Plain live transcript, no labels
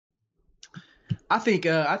I think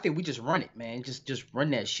we just run it, man. Just run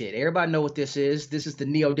that shit. Everybody know what this is. This is the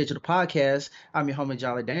Neo Digital Podcast. I'm your homie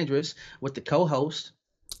Jolly Dangerous with the co-host.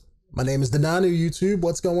 My name is Denonu, YouTube.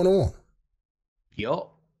 What's going on?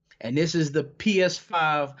 Yup. And this is the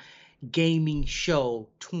PS5 Gaming Show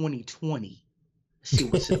 2020. Let's see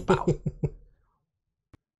what's it about.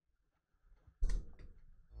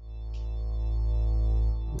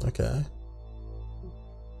 Okay.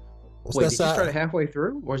 Wait, did you start it halfway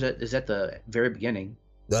through? Or is that the very beginning?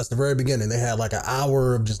 That's the very beginning. They had like an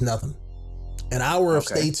hour of just nothing. An hour of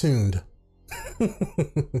stay tuned.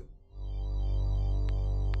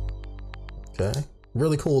 Okay.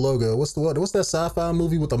 Really cool logo. What's that sci-fi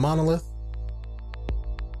movie with the monolith?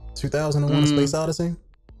 2001: A Space Odyssey?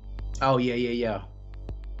 Oh, yeah.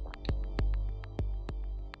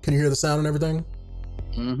 Can you hear the sound and everything?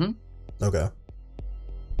 Mm-hmm. Okay.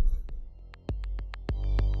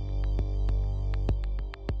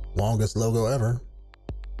 Longest logo ever.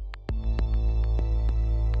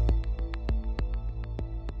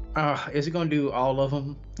 Is it gonna do all of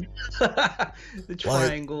them? The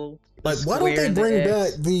triangle. Like why don't they bring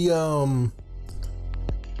back the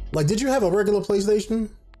like, did you have a regular PlayStation?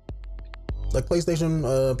 Like PlayStation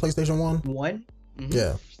 1? One? Mm-hmm.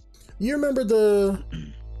 Yeah. You remember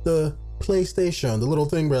the PlayStation, the little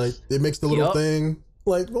thing where like it makes the little thing?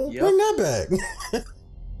 Like, well, bring that back.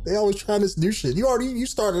 They always trying this new shit. You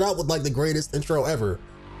started out with like the greatest intro ever.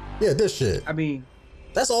 Yeah, this shit. I mean,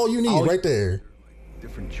 that's all you need right there.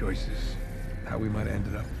 Different choices. How we might have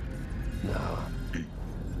ended up. No.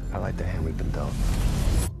 I like the hand we've been dealt.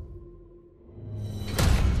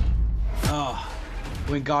 Oh,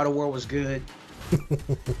 when God of War was good.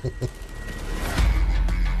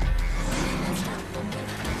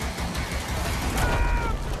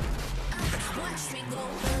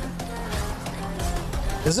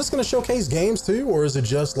 Is this going to showcase games too, or is it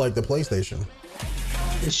just like the PlayStation?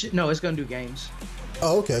 No, it's going to do games.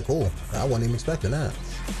 Oh, okay, cool. I wasn't even expecting that.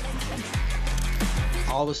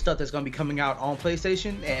 All the stuff that's going to be coming out on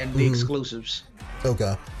PlayStation and the exclusives.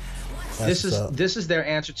 Okay. This is their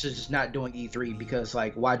answer to just not doing E3, because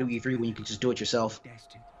like, why do E3 when you can just do it yourself?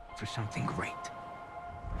 Destined for something great.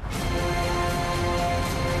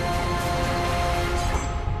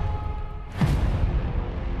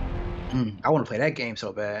 I want to play that game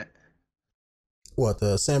so bad. What,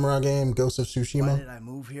 the samurai game, Ghost of Tsushima? Why did I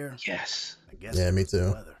move here? Yes. I guess yeah, me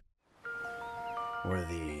too. Or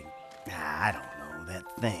the, I don't know, that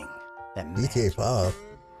thing. That GTA 5.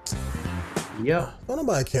 Yep. Don't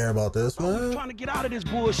nobody care about this, man. I'm trying to get out of this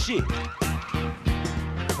bullshit.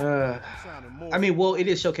 I mean, well, it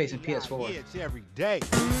is showcasing PS4. It's every day.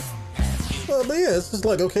 But yeah, it's just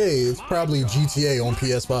like, okay, it's probably GTA on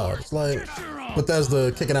PS5. It's like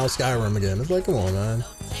Bethesda kicking out Skyrim again. It's like, come on, man.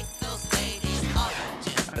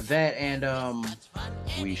 That and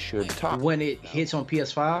We should talk. when it hits on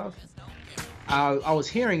PS5, I was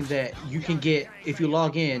hearing that you can get, if you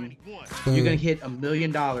log in, you're gonna hit $1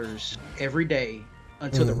 million every day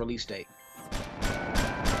until the release date.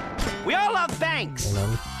 We all love banks. You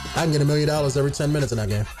know, I can get $1 million every 10 minutes in that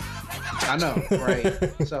game. I know,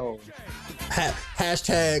 right? So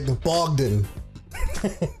hashtag Bogdan.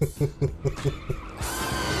 Give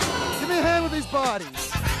me a hand with these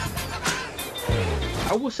bodies.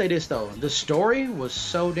 I will say this though, the story was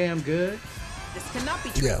so damn good. This cannot be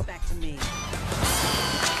traced back to me.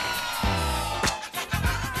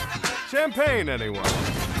 Champagne, anyone?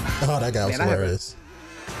 Oh, that guy was hilarious.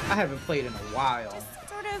 I haven't played in a while.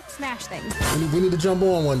 Sort of smash things. We need to jump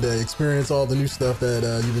on one day, experience all the new stuff that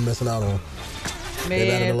you've been missing out on.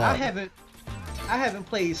 Man, I haven't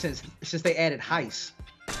played since they added heist.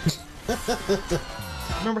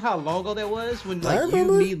 Remember how long ago that was? When like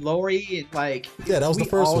you, me, Lori, and like that was the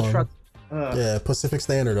first one. Yeah, Pacific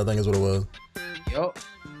Standard, I think is what it was. Yup.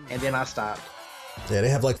 And then I stopped. Yeah, they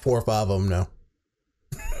have like 4 or 5 of them now.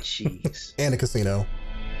 Jeez. And a casino.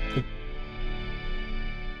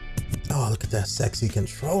 Oh, look at that sexy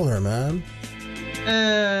controller, man.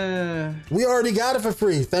 We already got it for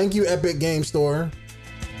free. Thank you, Epic Game Store.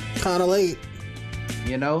 Kinda late.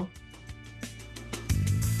 You know?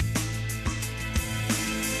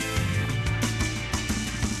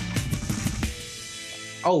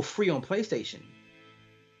 Oh, free on PlayStation.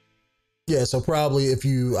 Yeah, so probably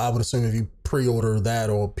I would assume if you pre-order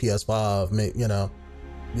that or PS5, you know,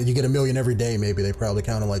 you get $1 million every day, maybe they probably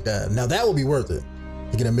count it like that. Now that would be worth it.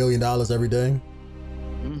 You get $1 million every day.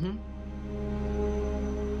 Mm-hmm.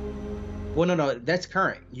 Well, no, that's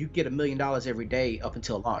current. You get $1 million every day up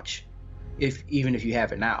until launch, even if you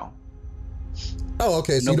have it now. Oh,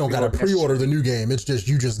 okay. So No you don't gotta pre-order the new game. It's just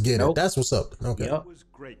you just get it. That's what's up. Okay. Yep. It was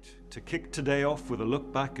great to kick today off with a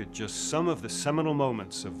look back at just some of the seminal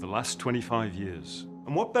moments of the last 25 years.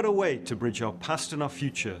 And what better way to bridge our past and our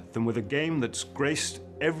future than with a game that's graced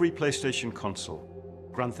every PlayStation console,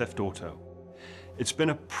 Grand Theft Auto. It's been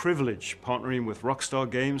a privilege partnering with Rockstar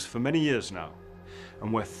Games for many years now,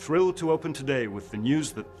 and we're thrilled to open today with the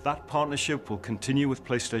news that that partnership will continue with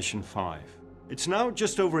PlayStation 5. It's now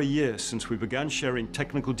just over a year since we began sharing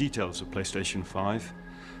technical details of PlayStation 5,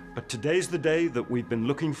 but today's the day that we've been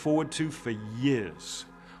looking forward to for years,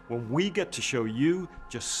 when we get to show you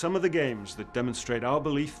just some of the games that demonstrate our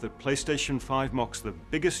belief that PlayStation 5 marks the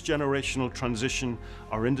biggest generational transition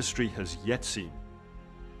our industry has yet seen.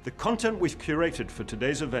 The content we've curated for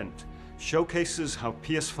today's event showcases how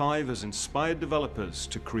PS5 has inspired developers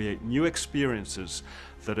to create new experiences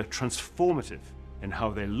that are transformative in how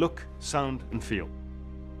they look, sound, and feel.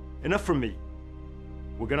 Enough from me.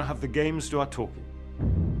 We're going to have the games do our talking.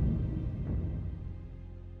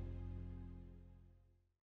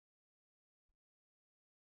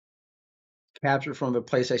 Captured from the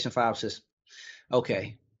PlayStation 5 system.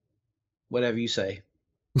 Okay. Whatever you say.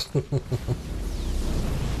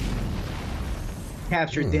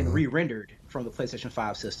 Captured, then re-rendered from the PlayStation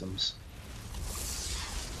 5 systems.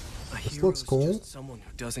 This looks cool. Just someone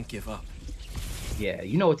who doesn't give up. Yeah,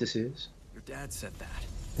 you know what this is. Your dad said that.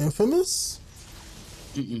 Infamous?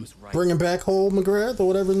 He was right. Bringing back Hole McGrath or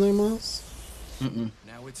whatever his name was?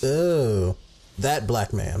 Now it's Oh, that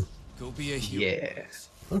black man. go be a hero. Yeah.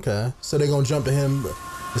 Okay, so they're gonna jump to him.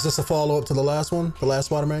 Is this a follow-up to the last one? The last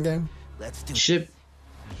Spider-Man game? Let's do Ship.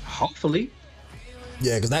 Hopefully.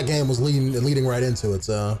 Yeah, because that game was leading right into it,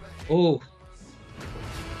 so... Oh,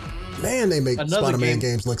 Man, they make Another Spider-Man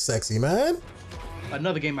game. games look sexy, man.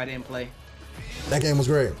 another game I didn't play. That game was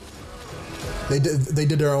great. They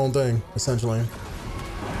did their own thing, essentially.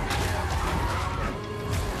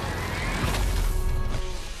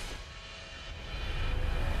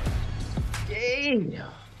 Yeah.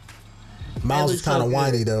 Miles was looks so kind of good.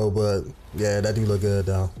 whiny though, but yeah, that do look good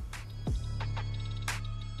though.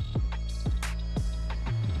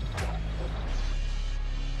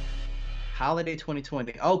 Holiday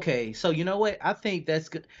 2020. Okay, so you know what? I think that's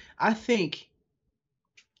good. I think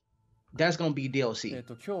that's gonna be DLC.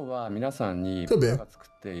 今日は皆さんに Could be. 僕が作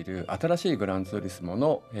っている新しいグランツーリスモ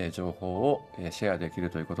の情報をシェアできる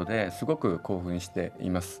ということですごく興奮してい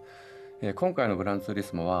ます。今回のグランツーリ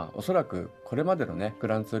スモはおそらくこれまでのねグ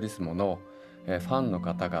ランツーリスモのファンの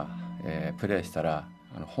方がプレイしたら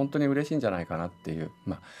本当に嬉しいんじゃないかなっていう、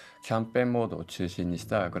キャンペーンモードを中心にし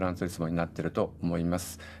たグランツーリスモになっていると思いま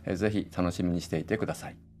す。ぜひ楽しみにしていてくださ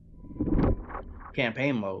い。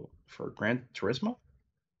Campaign mode for Gran Turismo?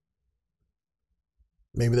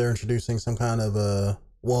 Maybe they're introducing some kind of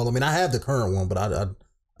well, I mean, I have the current one, but I'm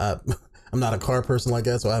not a car person like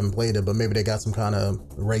that, so I haven't played it. But maybe they got some kind of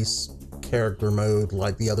race character mode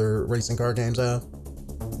like the other racing car games have.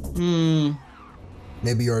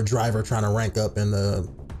 Maybe you're a driver trying to rank up in the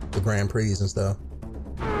Grand Prix and stuff.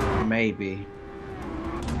 Maybe.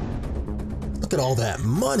 Look at all that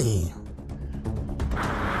money.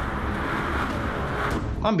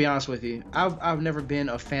 I'm gonna be honest with you. I've never been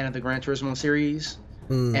a fan of the Gran Turismo series,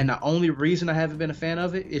 and the only reason I haven't been a fan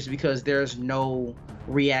of it is because there's no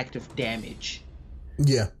reactive damage.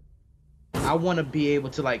 Yeah. I want to be able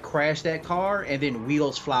to like crash that car and then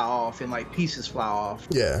wheels fly off and like pieces fly off.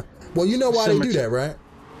 Yeah. Well, you know why they do that, right?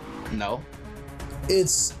 No.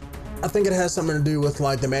 I think it has something to do with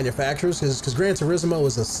like the manufacturers, because Gran Turismo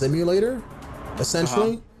is a simulator,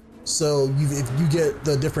 essentially. So if you get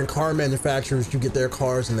the different car manufacturers, you get their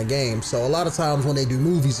cars in the game. So a lot of times when they do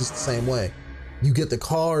movies, it's the same way. You get the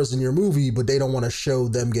cars in your movie, but they don't want to show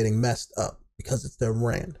them getting messed up because it's their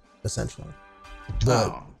brand, essentially.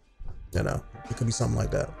 But you know, it could be something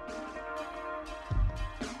like that.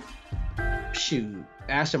 Shoot,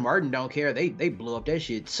 Aston Martin don't care. They blew up that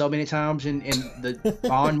shit so many times in the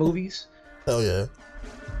Bond movies. Hell yeah.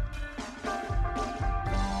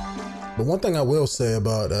 But one thing I will say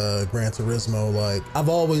about Gran Turismo, like I've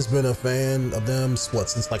always been a fan of them,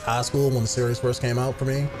 since like high school when the series first came out for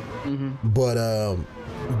me. But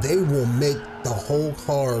they will make the whole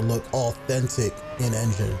car look authentic in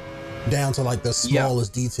engine, down to like the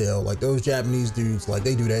smallest detail. Like those Japanese dudes, like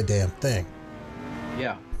they do that damn thing.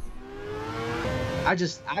 Yeah. I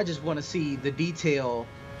just want to see the detail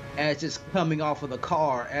as it's coming off of the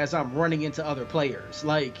car as I'm running into other players.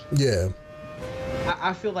 Like, yeah.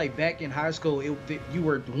 I feel like back in high school, you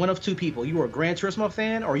were one of two people. You were a Gran Turismo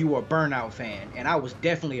fan or you were a Burnout fan. And I was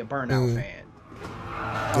definitely a Burnout fan.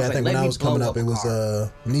 I think when I was coming up, it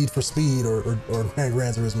was Need for Speed or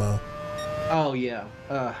Gran Turismo. Oh yeah.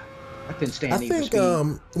 I couldn't stand. I think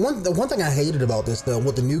one thing I hated about this though,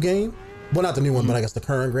 with the new game, well not the new one, but I guess the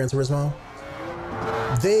current Gran Turismo,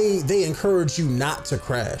 they encourage you not to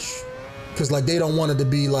crash, because like they don't want it to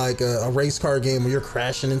be like a race car game where you're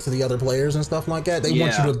crashing into the other players and stuff like that. They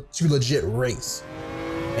want you to legit race,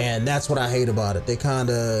 and that's what I hate about it. They kind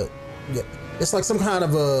of, it's like some kind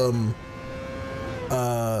of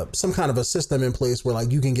a system in place where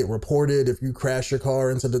like you can get reported if you crash your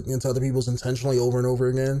car into other people's intentionally over and over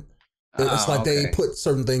again. It's like they put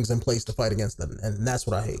certain things in place to fight against them, and that's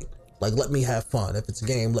what I hate. Like, let me have fun. If it's a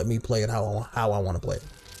game, let me play it how I want to play it.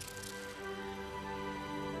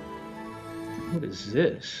 What is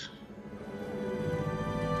this?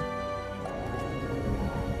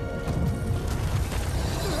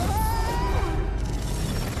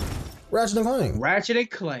 Ratchet and Clank. Ratchet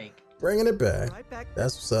and Clank. Bringing it back.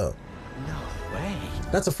 That's what's up. No way.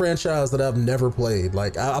 That's a franchise that I've never played.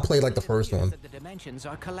 Like, I played like the first one. The dimensions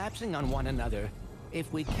are collapsing on one another.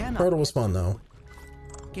 If we cannot... Heard it was fun, though.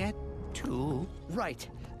 Get to... Right.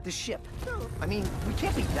 The ship. I mean, we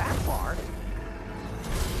can't be that far.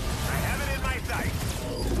 I have it in my sight.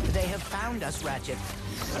 They have found us, Ratchet.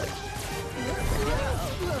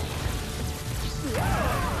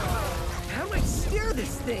 How do I steer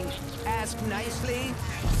this thing? Ask nicely.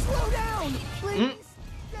 Slow down, please.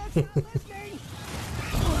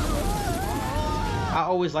 I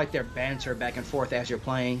always like their banter back and forth as you're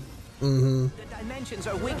playing. The dimensions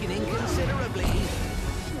are weakening considerably.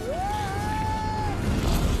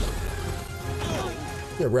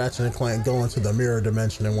 Get Ratchet and Clank going to the mirror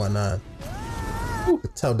dimension and whatnot.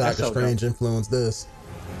 That's how Doctor Strange influenced this.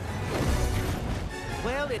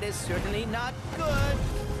 Well, it is certainly not good.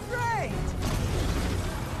 Great.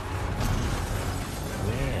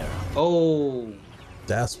 Where? Oh,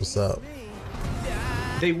 that's what's up.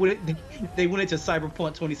 They went into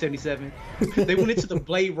Cyberpunk 2077. They went into the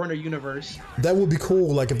Blade Runner universe. That would be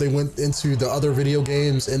cool, like if they went into the other video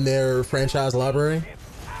games in their franchise library.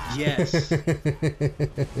 Yes.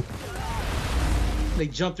 They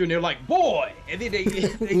jump through and they're like, boy! And then they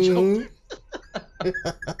jump.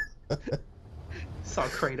 Saw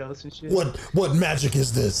Kratos and shit. What magic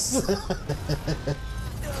is this?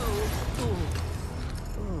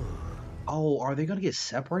 Oh, are they gonna get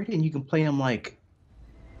separated and you can play them like...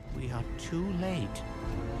 We are too late.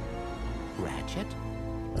 Ratchet?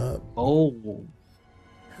 Oh.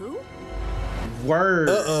 Who? Word.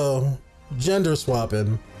 Uh-oh. Gender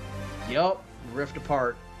swapping. Yup. Rift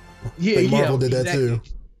apart. Yeah, Marvel did that too.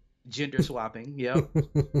 Gender swapping. Yep.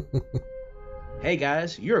 Hey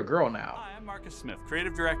guys, you're a girl now. Hi, I'm Marcus Smith,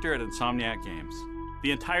 creative director at Insomniac Games.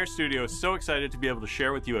 The entire studio is so excited to be able to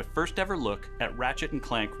share with you a first ever look at Ratchet and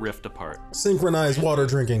Clank Rift Apart. Synchronized water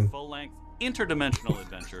drinking. Full-length, interdimensional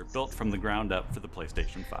adventure built from the ground up for the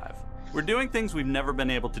PlayStation 5. We're doing things we've never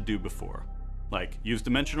been able to do before, like use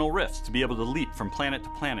dimensional rifts to be able to leap from planet to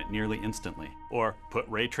planet nearly instantly, or put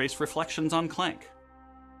ray trace reflections on Clank.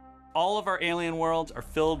 All of our alien worlds are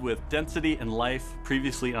filled with density and life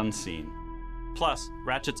previously unseen. Plus,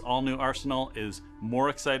 Ratchet's all-new arsenal is more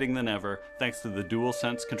exciting than ever thanks to the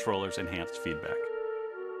DualSense controller's enhanced feedback.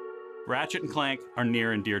 Ratchet and Clank are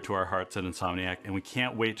near and dear to our hearts at Insomniac, and we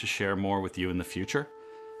can't wait to share more with you in the future.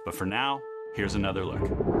 But for now, here's another look.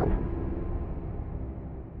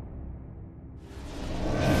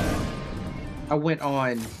 I went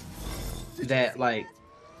on that like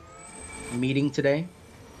meeting today.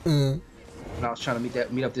 And I was trying to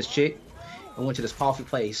meet up this chick. I went to this coffee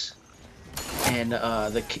place, and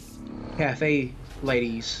the cafe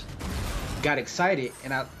ladies got excited,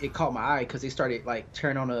 and it caught my eye because they started like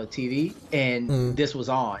turning on the TV, and this was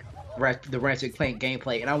on the Ratchet Clank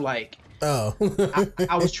gameplay, and I'm like, oh.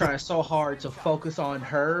 I was trying so hard to focus on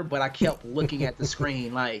her, but I kept looking at the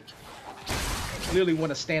screen like. Literally want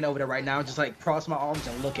to stand over there right now and just like cross my arms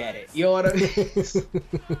and look at it. You know what I mean?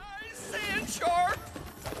 Sand shark!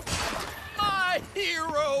 My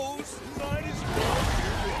heroes!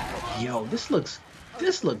 Yo, this looks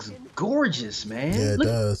gorgeous, man. Yeah, it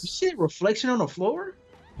does. You see the reflection on the floor?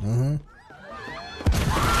 Mm-hmm.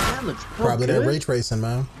 That looks probably good. that ray tracing,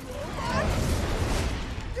 man.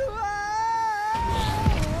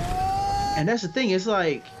 And that's the thing, it's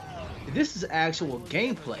like this is actual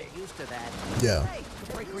gameplay. Yeah.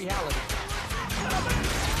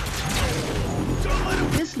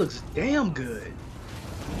 This looks damn good.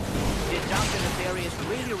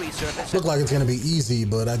 Look like it's gonna be easy,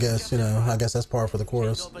 but I guess that's par for the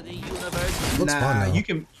course. Looks fun though.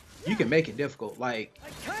 you can make it difficult. Like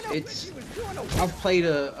I've played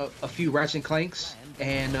a few Ratchet and Clanks,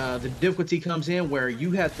 and the difficulty comes in where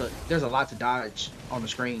you have to. There's a lot to dodge on the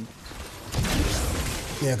screen.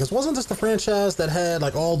 Yeah, because wasn't this the franchise that had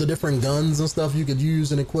like all the different guns and stuff you could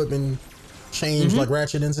use and equipment change like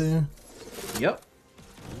Ratchet into? Yep.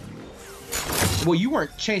 Well, you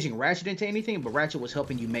weren't changing Ratchet into anything, but Ratchet was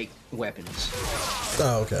helping you make weapons.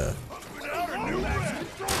 Oh, okay.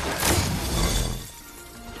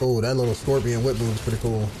 Oh, that little scorpion whip move is pretty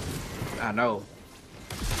cool. I know.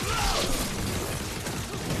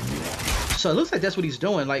 So it looks like that's what he's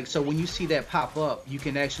doing. Like, so when you see that pop up, you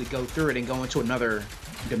can actually go through it and go into another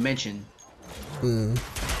dimension.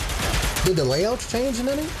 Did the layouts change in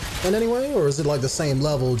any way, or is it like the same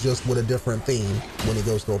level just with a different theme when he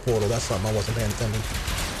goes to a portal? That's something I wasn't paying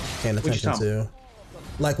attention to.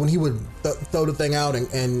 Like when he would throw the thing out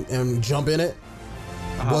and jump in it,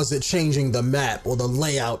 was it changing the map or the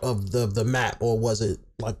layout of the map, or was it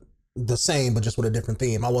like the same but just with a different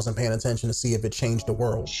theme? I wasn't paying attention to see if it changed the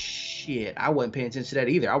world. Shit, I wasn't paying attention to that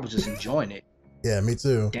either. I was just enjoying it. Yeah, me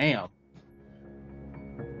too. Damn.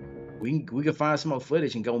 We can find some more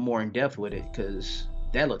footage and go more in depth with it, because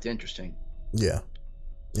that looked interesting. Yeah.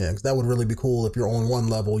 Yeah, because that would really be cool if you're on one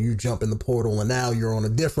level, you jump in the portal, and now you're on a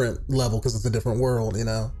different level because it's a different world, you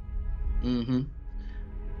know? Mm-hmm.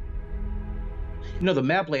 You know, the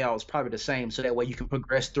map layout is probably the same, so that way you can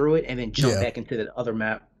progress through it and then jump back into the other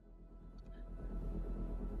map.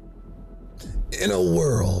 In a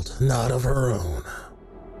world not of her own,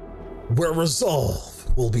 where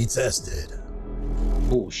resolve will be tested.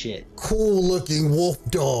 Oh, shit. Cool looking wolf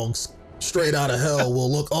dogs straight out of hell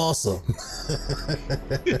will look awesome.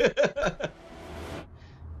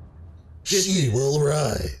 She will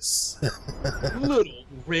rise. Little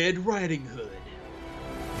Red Riding Hood.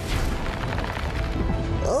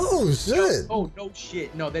 Oh, shit. Oh, no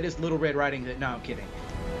shit. No, that is Little Red Riding Hood. No, I'm kidding.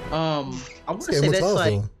 I want to say that's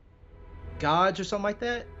awesome. Like Gods or something like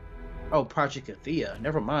that. Oh, Project Athea.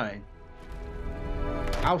 Never mind.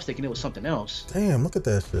 I was thinking it was something else. Damn, look at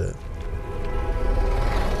that shit.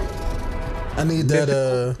 I need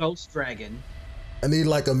that Ghost Dragon. I need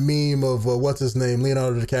like a meme of what's his name,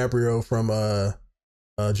 Leonardo DiCaprio from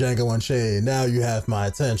Django Unchained. Now you have my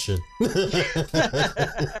attention.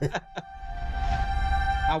 That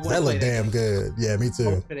looked damn good. Yeah, me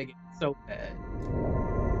too. So bad.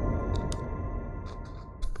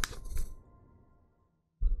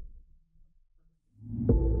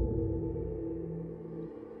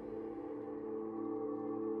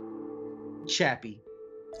 Chappie.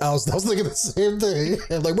 I was thinking the same thing.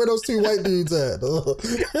 Like, where those two white dudes at?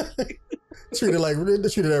 treated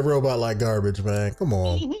that robot like garbage, man. Come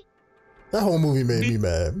on. That whole movie made me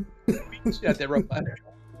mad. Shut that robot.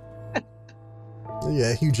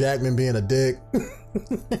 Yeah, Hugh Jackman being a dick.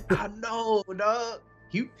 I know, dog.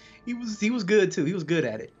 He was good too. He was good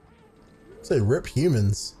at it. Say rip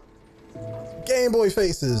humans. Game Boy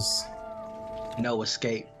faces. No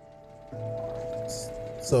escape.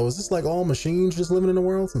 So is this like all machines just living in the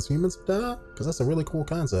world since humans have died? Because that's a really cool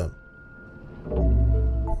concept.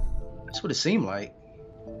 That's what it seemed like.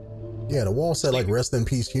 Yeah, the wall said like rest in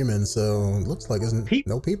peace humans, so it looks like there's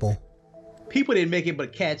no people. People didn't make it,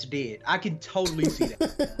 but cats did. I can totally see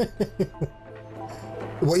that.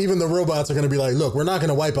 Well, even the robots are going to be like, look, we're not going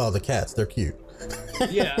to wipe out the cats. They're cute.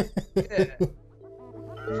 Yeah.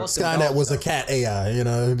 Skynet was a cat AI, you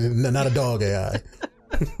know, not a dog AI.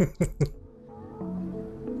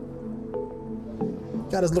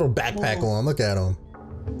 Got his little backpack on. Look at him.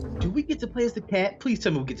 Do we get to play as the cat? Please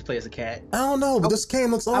tell me we get to play as a cat. I don't know, but this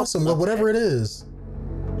game looks awesome. Whatever it is.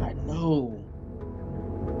 I know.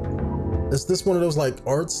 Is this one of those like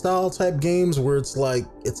art style type games where it's like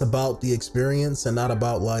it's about the experience and not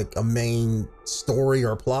about like a main story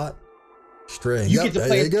or plot? Stray. You get to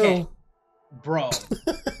play as you go. Bro.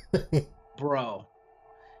 Bro.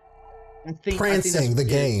 Prancing the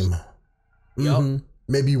game. Yup. Mm-hmm.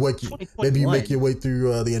 Maybe you make your way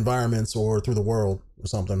through the environments or through the world or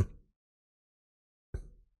something.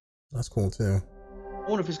 That's cool too. I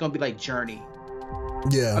wonder if it's gonna be like Journey.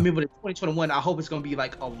 Yeah. I mean, but in 2021, I hope it's gonna be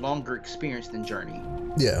like a longer experience than Journey.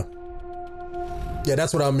 Yeah. Yeah,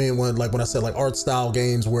 that's what I mean when I said like art style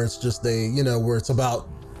games where it's just where it's about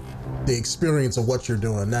the experience of what you're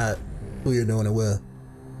doing, not who you're doing it with.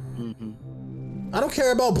 Mm-hmm. I don't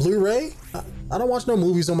care about Blu-ray. I don't watch no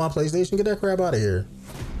movies on my PlayStation. Get that crap out of here.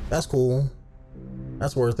 That's cool.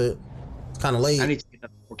 That's worth it. It's kind of late. I need to get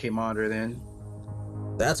a 4K monitor then.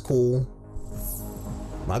 That's cool.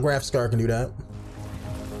 My graphics card can do that.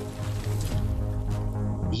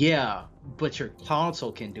 Yeah, but your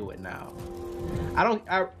console can do it now.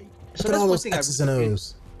 So that's one thing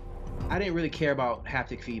I didn't really care about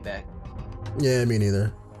haptic feedback. Yeah, me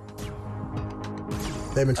neither.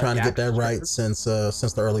 They've been trying to get that right since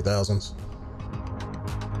the early thousands.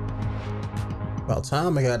 About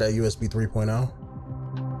time they got that USB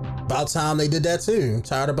 3.0. About time they did that too. I'm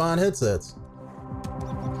tired of buying headsets.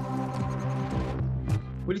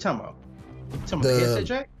 What are you talking about? You talking about the headset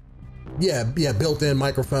jack? Yeah, built-in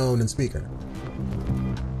microphone and speaker.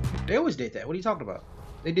 They always did that. What are you talking about?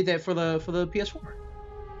 They did that for the PS4.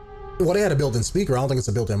 Well, they had a built-in speaker. I don't think it's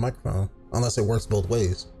a built-in microphone, unless it works both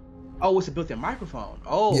ways. Oh, it's a built-in microphone.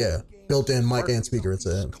 Oh, yeah, built-in mic and speaker. It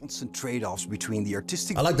said. Constant trade-offs between the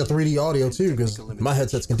artistic. I like the 3D audio too, because my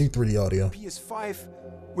headsets can do 3D audio. PS5,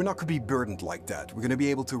 we're not going to be burdened like that. We're going to be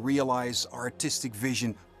able to realize our artistic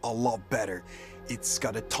vision a lot better. It's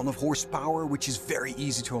got a ton of horsepower, which is very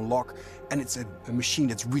easy to unlock, and it's a machine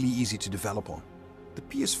that's really easy to develop on. The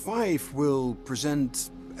PS5 will present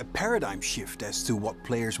a paradigm shift as to what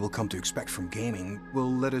players will come to expect from gaming. Will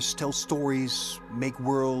let us tell stories, make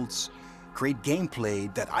worlds, create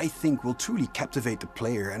gameplay that I think will truly captivate the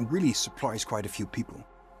player and really surprise quite a few people.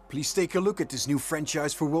 Please take a look at this new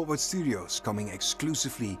franchise for Worldwide Studios, coming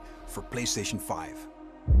exclusively for PlayStation 5.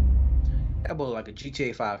 That boy like a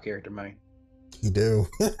GTA 5 character, man. You do.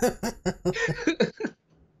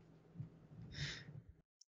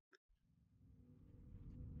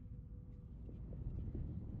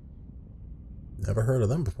 Never heard of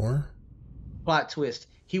them before. Plot twist.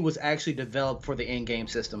 He was actually developed for the in-game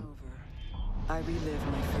system. I relive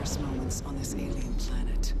my first moments on this alien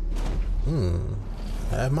planet.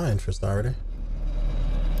 I have my interest already.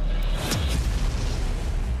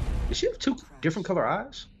 Did she have two different color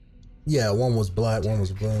eyes? Yeah, one was black, one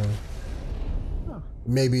was blue. Huh.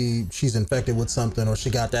 Maybe she's infected with something, or she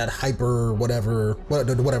got that hyper whatever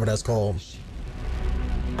that's called.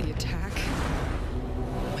 The attack,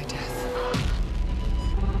 my death.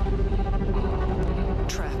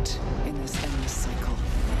 Trapped in this endless cycle.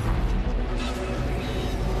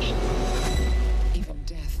 Even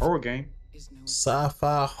death. Horror game.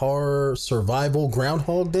 Sci-fi horror survival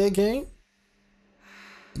Groundhog Day game?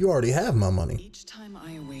 You already have my money. Each time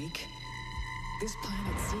I awake, this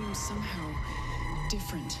planet seems somehow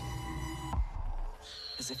different.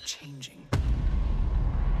 As if changing.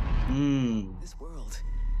 This world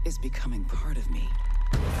is becoming part of me.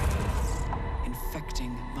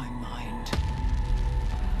 Infecting my mind.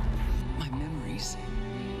 My memories.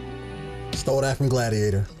 Stole that from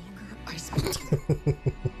Gladiator. The longer I speak to you,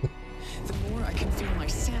 the more I can feel my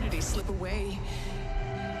sanity slip away.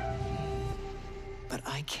 But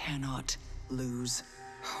I cannot lose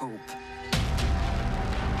hope.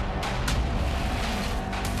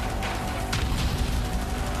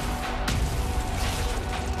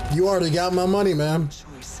 You already got my money, man.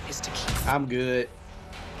 Choice is to keep. I'm good.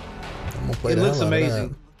 I'm gonna play it the looks hell out of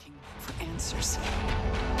amazing. Looking for answers.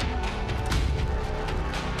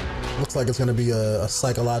 Looks like it's gonna be a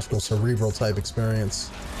psychological, cerebral type experience.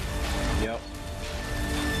 Yep.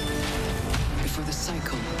 Before the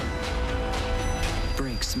cycle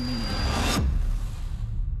breaks me.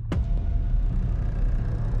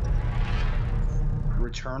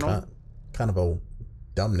 Returnal? Kind of a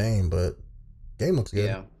dumb name, but game looks good.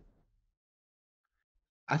 Yeah.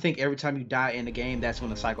 I think every time you die in the game, that's when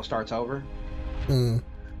the cycle starts over. I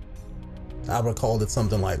would have called it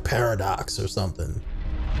something like paradox or something.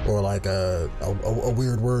 Or like a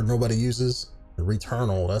weird word nobody uses.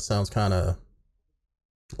 Returnal. That sounds kind of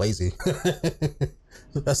lazy.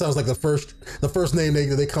 That sounds like the first name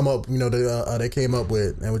they come up, they came up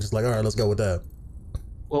with, and we're just like, all right, let's go with that.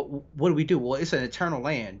 Well, what do we do? Well, it's an eternal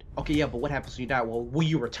land. Okay, yeah, but what happens when you die? Well, will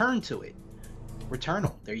you return to it?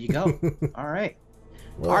 Returnal. There you go. All right.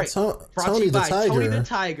 Well, all right. Tony the Tiger. Tony the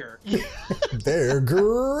Tiger. They're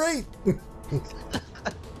great.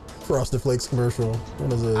 Frosted Flakes commercial.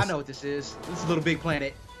 What is this? I know what this is. This is Little Big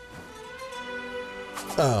Planet.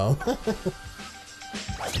 Oh.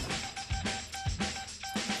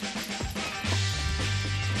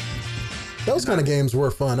 Those kind of games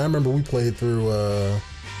were fun. I remember we played through,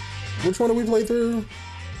 which one did we play through?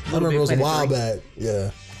 I remember it was a while back.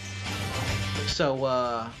 Yeah.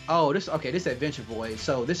 So, this is Adventure Boy.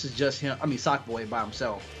 So this is just him. I mean, Sock Boy by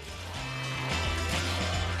himself.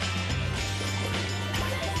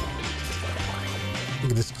 Look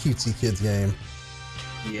at this cutesy kids game.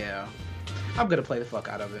 Yeah. I'm gonna play the fuck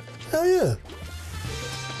out of it. Hell yeah.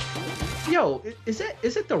 Yo, is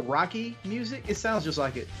it the Rocky music? It sounds just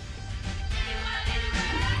like it.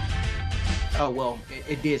 Oh, well,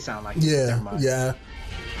 it did sound like it. Yeah, Never mind. yeah.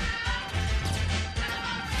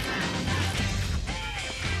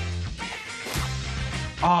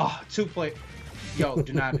 Oh, two-player. Yo,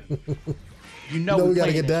 Denonu. You know we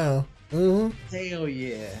gotta get down. Hell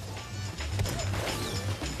yeah.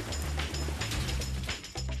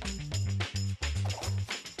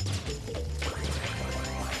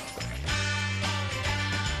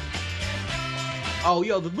 Oh,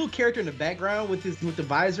 yo, the little character in the background with the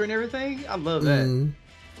visor and everything. I love that.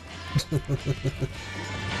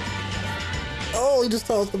 Oh, he just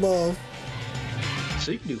tossed the ball.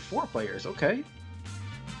 So you can do 4 players, okay.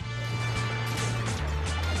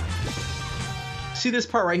 See this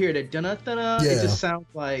part right here, that dun-dun-dun-dun? Yeah. It just sounds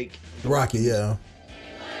like Rocky, yeah.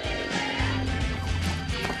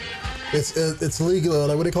 It's legal,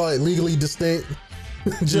 like what do they call it? Legally distinct.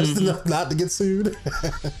 Just enough not to get sued.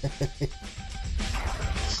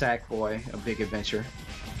 Sackboy, A Big Adventure.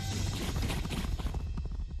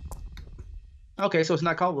 Okay, so it's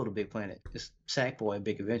not called Little Big Planet. It's Sackboy, A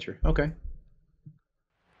Big Adventure. Okay.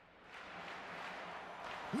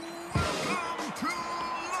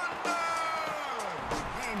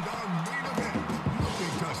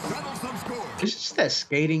 It's just that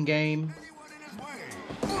skating game.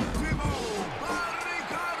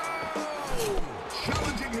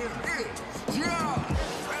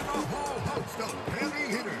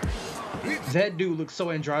 That dude looks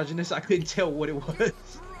so androgynous, I couldn't tell what it was.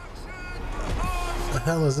 The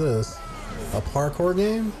hell is this? A parkour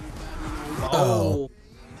game? Oh.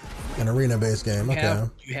 An arena-based game. Okay.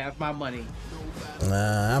 You have my money.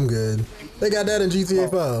 Nah, I'm good. They got that in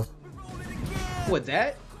GTA 5. What,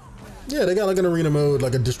 that? Yeah, they got like an arena mode,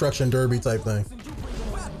 like a destruction derby type thing.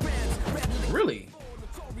 Really?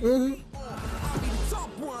 Mm-hmm.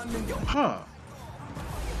 Huh.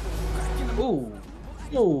 Ooh.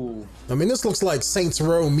 Ooh. I mean, this looks like Saints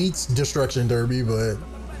Row meets Destruction Derby, but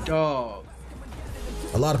dog,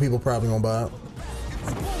 a lot of people probably gonna buy it.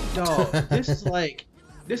 Dog, this is like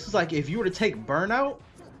if you were to take Burnout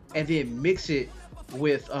and then mix it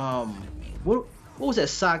with what was that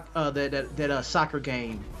soccer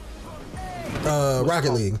game?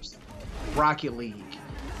 Rocket League. Rocket League.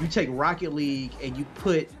 You take Rocket League and you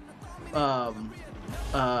put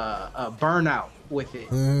Burnout with it.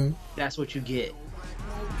 Mm-hmm. That's what you get.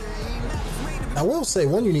 I will say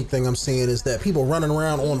one unique thing I'm seeing is that people running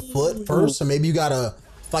around on foot first, so maybe you gotta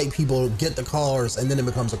fight people, get the cars, and then it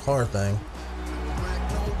becomes a car thing.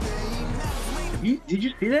 Did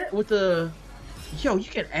you see that with the? Yo, you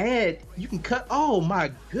can cut. Oh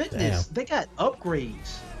my goodness, Damn. They got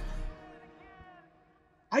upgrades.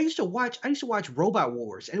 I used to watch Robot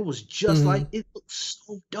Wars, and it was just like, it looked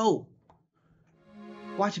so dope.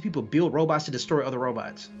 Watching people build robots to destroy other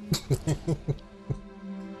robots.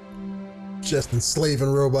 Just enslaving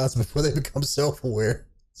robots before they become self-aware.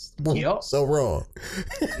 Yep. So wrong.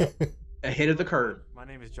 Ahead of the curve. My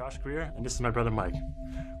name is Josh Greer, and this is my brother Mike.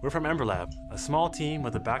 We're from Ember Lab, a small team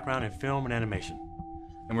with a background in film and animation.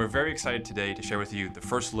 And we're very excited today to share with you the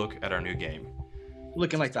first look at our new game.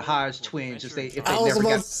 Looking like the Hodge twins if they I was never about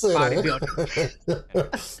got to say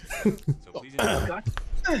bodybuilding. So please enjoy.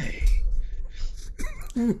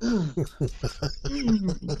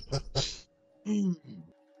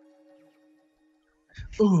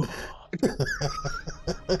 Ooh.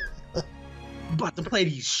 About to play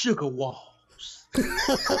these sugar walls.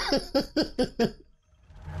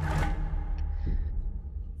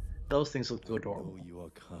 Those things look adorable.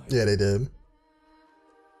 Yeah, they did.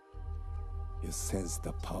 You sense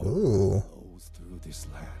the power Ooh. flows through this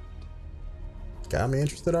land. Got me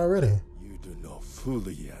interested already. You do not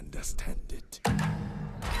fully understand it.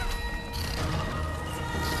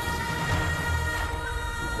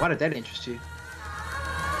 Why did that interest you?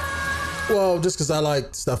 Well, just because I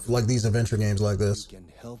like stuff like these adventure games like this. You can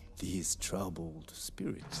help these troubled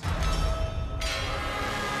spirits.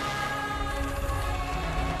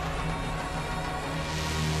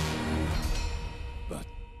 But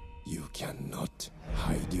you cannot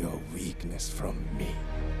hide your weakness from me.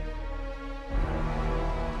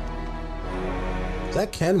 Is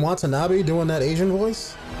that Ken Watanabe doing that Asian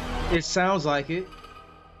voice? It sounds like it.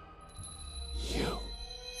 You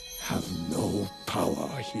have no power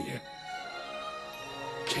here.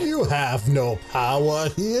 You have no power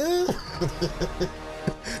here.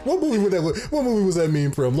 What movie was that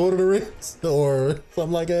meme from? Lord of the Rings or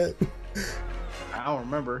something like that? I don't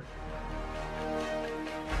remember.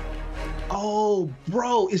 Oh,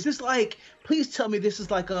 bro, is this like? Please tell me this is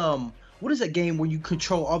like what is that game where you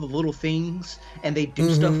control all the little things and they do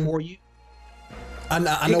stuff for you? I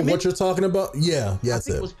know what you're talking about. Yeah, that's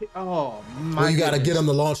it. Oh my! Well, you got to get them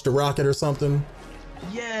to launch the rocket or something.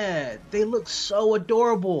 Yeah, they look so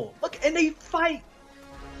adorable. Look, and they fight.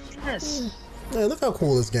 Yes. Man, look how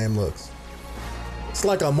cool this game looks. It's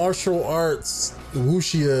like a martial arts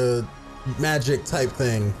wuxia magic type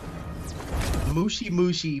thing.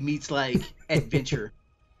 Mushi meets like adventure.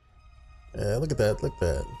 Yeah, look at that. Look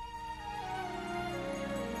at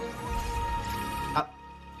that.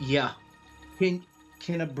 Yeah.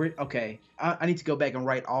 Can a Brit? Okay, I need to go back and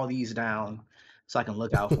write all these down so I can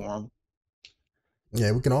look out for them.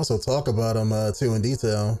 Yeah, we can also talk about them too in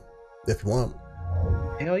detail if you want.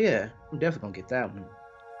 Hell yeah, I'm definitely gonna get that one.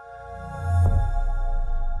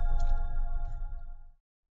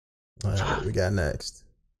 All right, what we got next?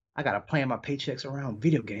 I gotta plan my paychecks around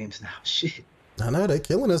video games now. Shit. I know they're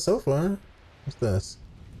killing us so far. What's this?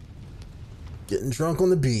 Getting drunk on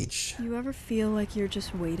the beach. You ever feel like you're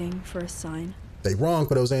just waiting for a sign? They wrong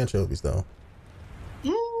for those anchovies though.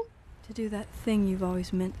 To do that thing you've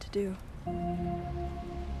always meant to do.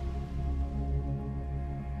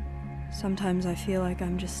 Sometimes I feel like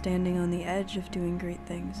I'm just standing on the edge of doing great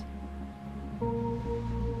things.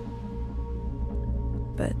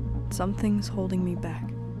 But something's holding me back.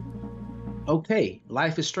 Okay,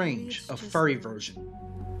 Life is Strange, a furry version.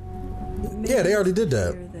 Yeah, they already did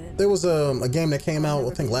that. There was a game that came out, I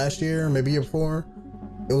think last year, maybe year before.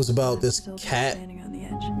 It was about this cat,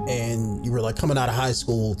 and you were like coming out of high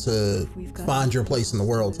school to find your place in the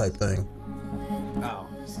world type thing. Oh.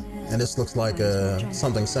 And this looks like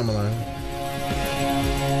something similar.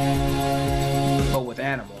 But with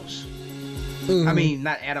animals. Mm-hmm. I mean,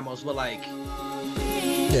 not animals, but like...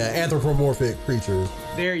 Yeah, anthropomorphic creatures.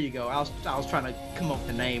 There you go. I was trying to come up with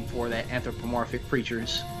a name for that, anthropomorphic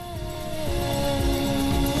creatures.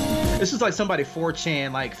 This is like somebody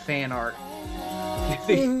 4chan like fan art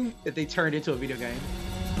that they turned into a video game.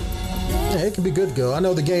 Yeah, it can be good to go. I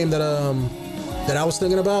know the game that I was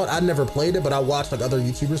thinking about, I never played it, but I watched like other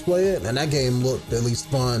YouTubers play it, and that game looked at least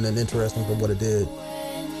fun and interesting for what it did.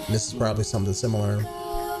 And this is probably something similar.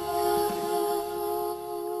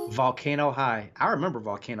 Volcano High. I remember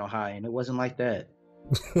Volcano High, and it wasn't like that.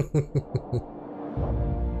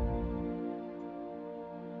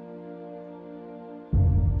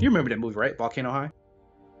 You remember that movie, right? Volcano High?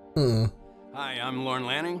 Hi, I'm Lorne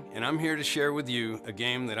Lanning, and I'm here to share with you a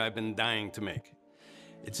game that I've been dying to make.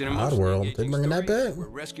 It's an emotionally engaging story where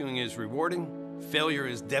rescuing is rewarding, failure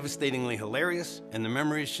is devastatingly hilarious, and the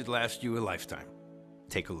memories should last you a lifetime.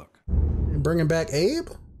 Take a look. Bringing back Abe?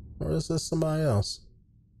 Or is this somebody else?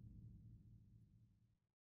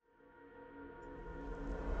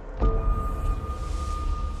 You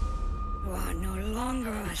are no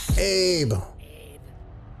longer a slave. Abe!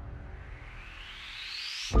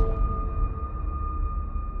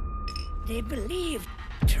 They believed,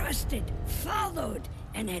 trusted, followed,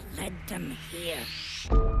 and it led them here.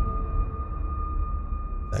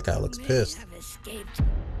 That guy looks pissed. Have escaped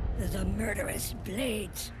the murderous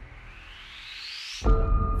blades.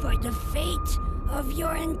 For the fate of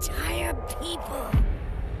your entire people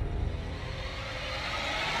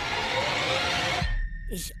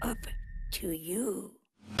is up to you.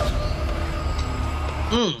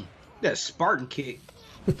 That Spartan kick.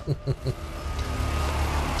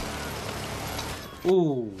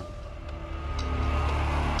 Ooh.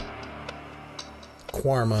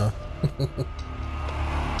 Quarma.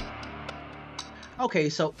 Okay,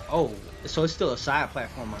 so so it's still a side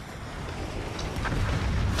platformer.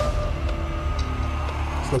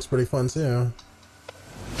 This looks pretty fun too.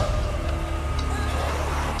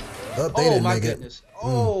 Oh, they didn't my make goodness. it.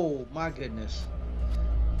 Oh my goodness.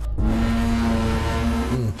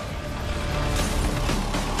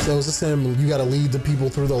 So is this him? You got to lead the people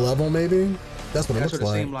through the level, maybe? That's what it looks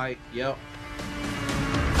like. Seemed like. Yep.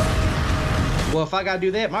 Well, if I gotta do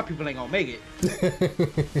that, my people ain't gonna make it.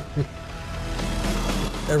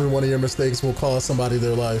 Every one of your mistakes will cost somebody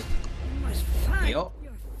their life. You must find your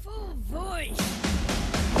full voice.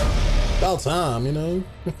 About time, you know.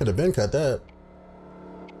 Could have been cut that.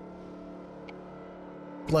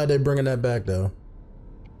 Glad they're bringing that back though.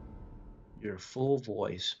 Your full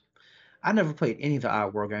voice. I never played any of the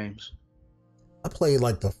Oddworld games. I played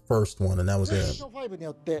like the first one and that was it. 5に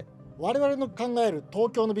よって我々の考える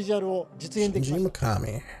東京のビジュアルを実現できました。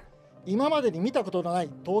今までに見たことのない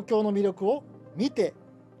東京の魅力を見て、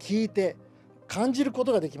聞いて、感じるこ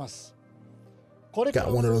とができます。Got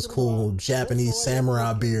one of those cool Japanese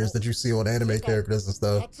samurai beards that you see on anime characters and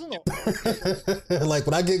stuff. Like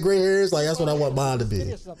when I get gray hairs, like that's what I want mine to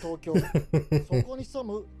be. そこに潜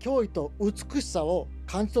む驚異と美しさを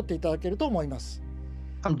感じ取っていただけると思います。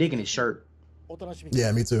I'm digging his shirt.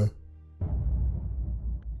 Yeah, me too.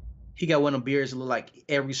 He got one of them beards that look like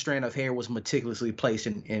every strand of hair was meticulously placed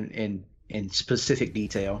in specific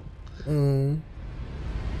detail.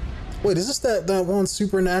 Wait, is this that one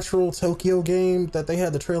Supernatural Tokyo game that they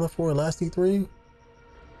had the trailer for last E3?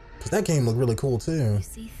 Because that game looked really cool too. You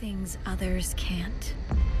see things others can't.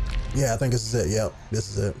 Yeah, I think this is it. Yep, this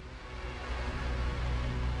is it.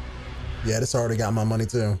 Yeah, this already got my money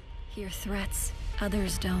too. Hear threats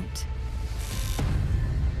others don't.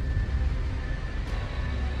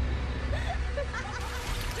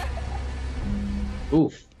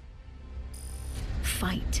 Oof.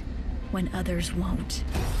 Fight when others won't.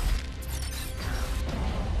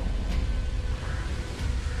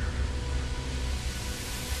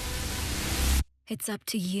 It's up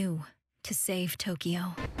to you to save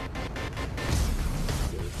Tokyo.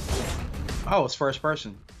 Oh, it's first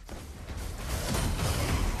person.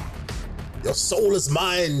 Your soul is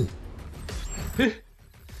mine.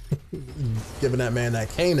 Giving that man that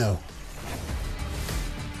Kano.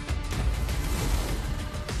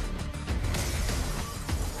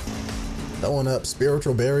 Throwing up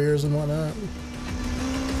spiritual barriers and whatnot.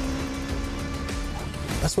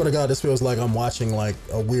 I swear to God, this feels like I'm watching like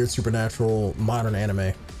a weird supernatural modern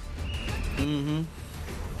anime. Mm-hmm.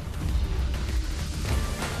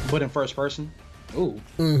 But in first person. Ooh.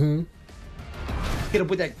 Mm-hmm. Hit him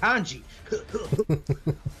with that kanji.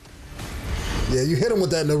 Yeah, you hit him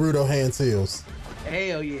with that Naruto hand seals.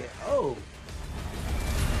 Hell yeah. Oh.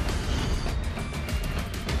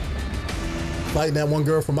 Fighting that one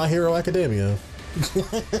girl from My Hero Academia.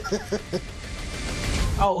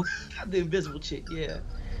 Oh, the invisible chick, yeah.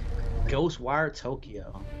 Ghostwire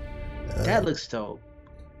Tokyo. That looks dope.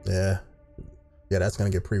 Yeah. Yeah, that's gonna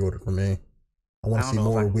get pre-ordered for me. I want to see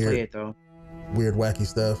more weird, wacky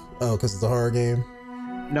stuff. Oh, because it's a horror game?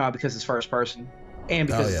 No, because it's first person. And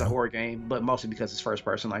because it's a horror game, but mostly because it's first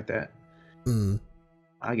person like that.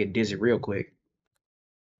 I get dizzy real quick.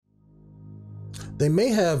 They may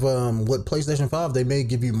have with PlayStation 5, they may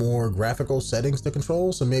give you more graphical settings to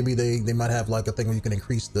control, so maybe they might have like a thing where you can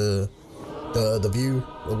increase the view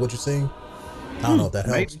of what you're seeing. I don't know if that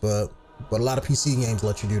helps, but a lot of PC games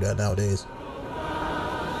let you do that nowadays.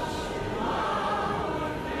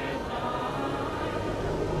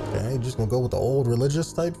 Okay, just gonna go with the old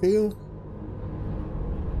religious type feel.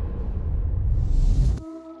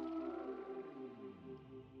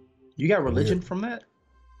 You got religion from that?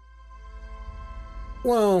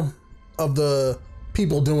 Well, of the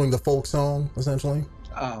people doing the folk song, essentially.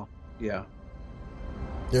 Oh, yeah.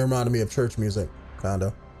 It reminded me of church music,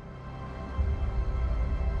 kinda.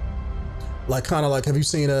 Like, kind of like, have you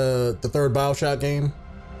seen the third BioShock game?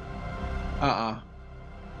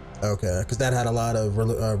 Okay, because that had a lot of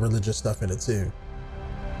religious stuff in it too.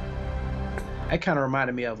 That kind of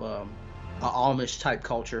reminded me of a Amish type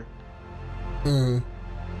culture.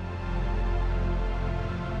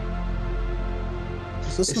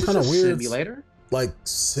 So some kind of weird simulator, like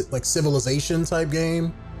civilization type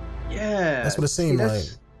game. Yeah, that's what it seemed like.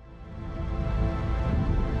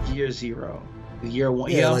 Year zero, year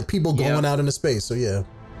one. Yeah, like people going out into space. So yeah.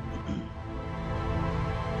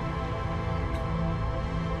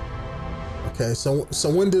 Okay, so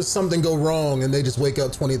when does something go wrong and they just wake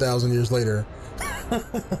up 20,000 years later,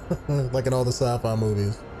 like in all the sci-fi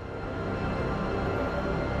movies?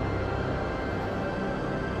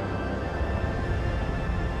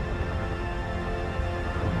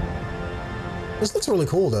 This looks really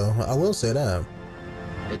cool, though. I will say that.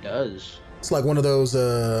 It does. It's like one of those,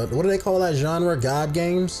 what do they call that genre? God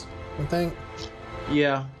games, I think?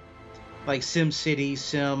 Yeah. Like SimCity,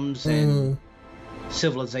 Sims, and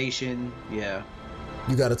Civilization. Yeah.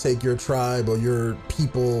 You got to take your tribe or your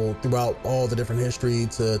people throughout all the different history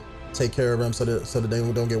to take care of them so that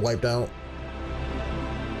they don't get wiped out.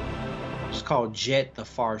 It's called Jet the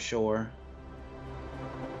Far Shore.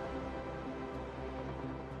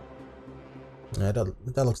 Yeah,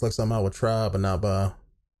 that looks like something I would try, but not buy.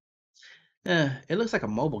 Yeah, it looks like a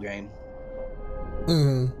mobile game.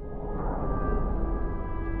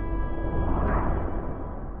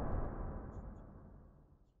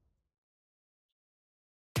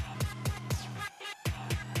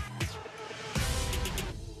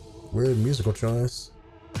 Weird musical choice.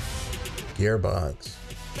 Gearbox.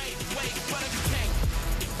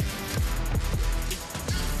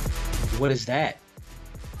 What is that?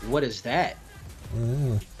 What is that?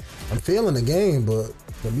 I'm feeling the game, but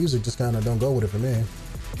the music just kind of don't go with it for me.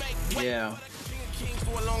 Yeah.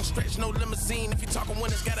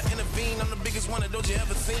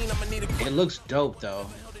 It looks dope though.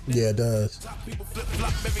 Yeah, it does.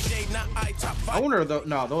 I wonder though.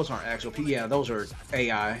 No, those aren't actual people. Yeah, those are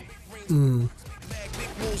AI.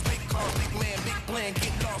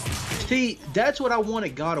 See, that's what I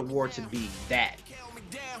wanted God of War to be. That.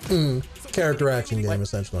 Character action game,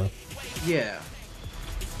 essentially. Yeah.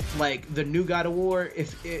 Like the new God of War,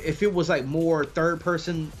 if it was like more third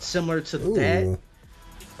person, similar to that.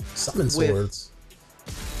 Summon swords.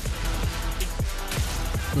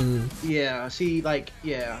 Yeah. See, like,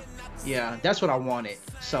 yeah, that's what I wanted.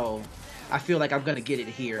 So, I feel like I'm gonna get it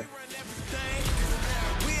here.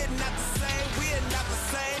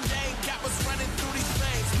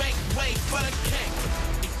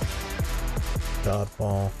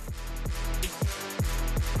 Godfall.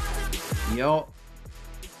 Yo.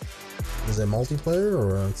 Is it multiplayer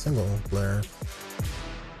or single player?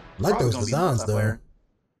 I like those designs though.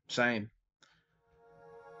 Same.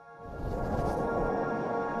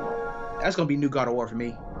 That's gonna be new God of War for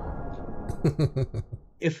me.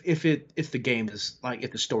 if the game is like,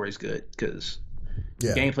 if the story is good, because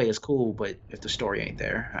gameplay is cool, but if the story ain't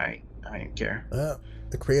there, I ain't care.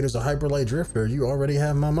 The creators of Hyper Light Drifter, you already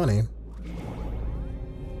have my money.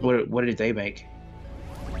 What did they make?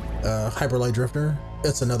 Hyper Light Drifter.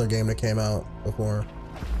 It's another game that came out before.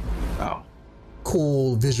 Oh.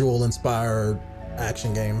 Cool visual inspired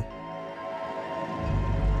action game.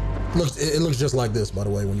 It looks just like this, by the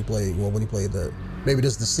way, when you play that. Maybe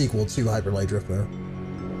this is the sequel to Hyper Light Drifter.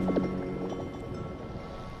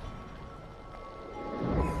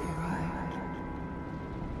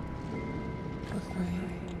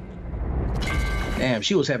 Damn,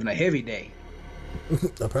 she was having a heavy day.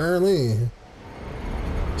 Apparently.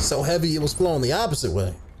 So heavy it was flowing the opposite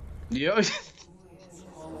way. Yeah.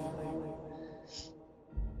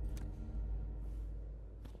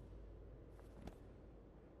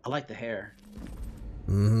 I like the hair.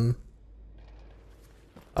 Mm-hmm.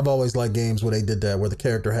 I've always liked games where they did that, where the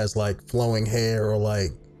character has like flowing hair or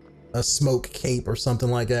like a smoke cape or something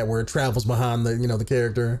like that, where it travels behind the, the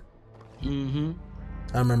character. Mm-hmm.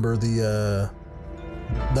 I remember I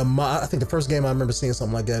think the first game I remember seeing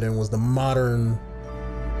something like that in was the modern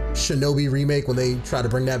Shinobi remake, when they try to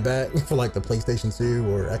bring that back for like the PlayStation 2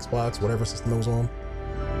 or Xbox, whatever system it was on.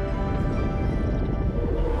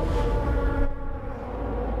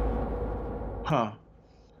 Huh.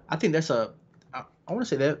 I think that's I want to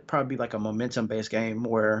say that probably be like a momentum based game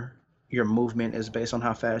where your movement is based on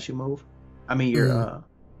how fast you move. I mean, your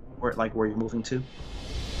where you're moving to.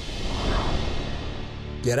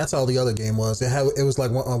 Yeah, that's all the other game was. It was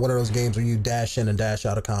like one of those games where you dash in and dash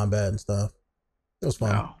out of combat and stuff. It was fun.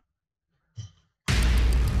 Wow.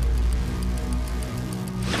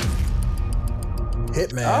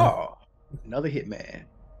 Hitman. Oh, another Hitman.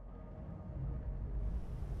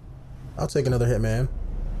 I'll take another Hitman.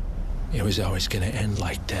 It was always gonna end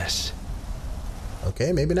like this.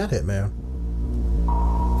 Okay, maybe not Hitman.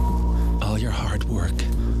 All your hard work,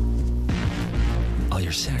 all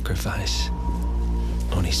your sacrifice,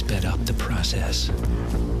 only sped up the process.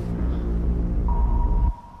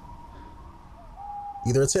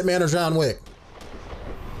 Either it's Hitman or John Wick.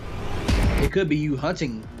 It could be you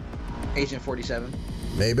hunting Agent 47.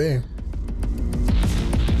 Maybe.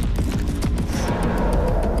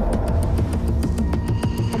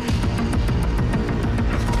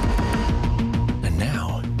 And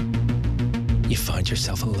now, you find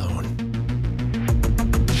yourself alone.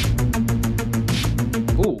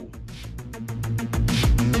 Ooh.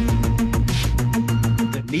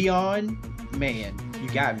 The neon man. You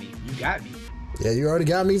got me. You got me. Yeah, you already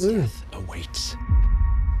got me too. Death awaits.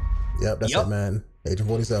 Yep, that's it, man. Agent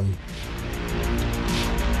 47.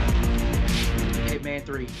 Hitman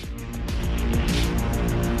 3.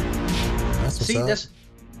 That's what's up. That's.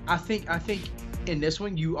 I think in this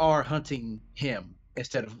one you are hunting him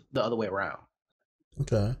instead of the other way around.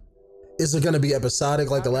 Okay. Is it going to be episodic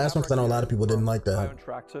like the last one? Because I know a lot of people didn't like that.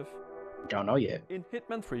 Interactive. Don't know yet. In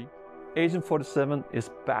Hitman 3, Agent 47 is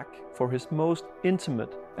back for his most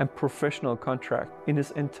intimate and professional contract in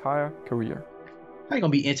his entire career. How you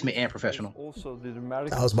gonna be intimate and professional? Also, the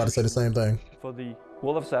dramatic I was about to say the same thing. For the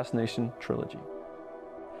World of Assassination trilogy.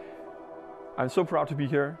 I'm so proud to be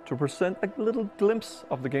here to present a little glimpse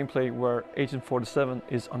of the gameplay where Agent 47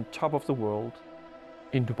 is on top of the world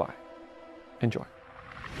in Dubai. Enjoy.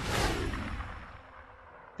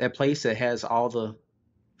 That place that has all the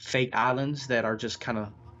fake islands that are just kind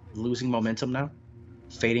of losing momentum now,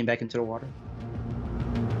 fading back into the water.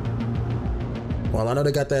 Well, I know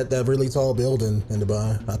they got that really tall building in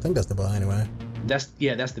Dubai. I think that's Dubai anyway. That's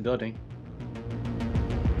the building.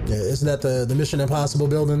 Yeah, isn't that the Mission Impossible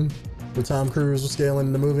building where Tom Cruise was scaling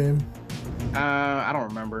in the movie? I don't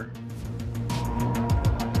remember.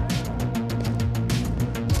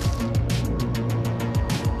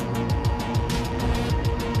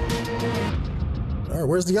 All right,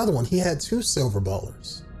 where's the other one? He had 2 silver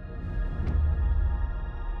ballers.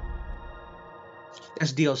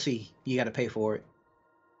 That's DLC. You got to pay for it.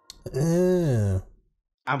 Yeah.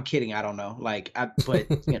 I'm kidding. I don't know. But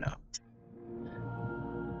you know.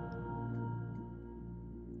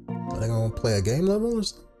 Are they gonna play a game level or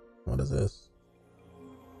something? What is this?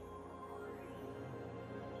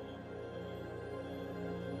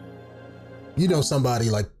 You know, somebody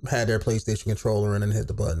like had their PlayStation controller in and hit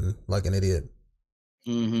the button like an idiot.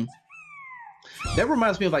 Mm-hmm. That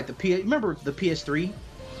reminds me of like remember the PS3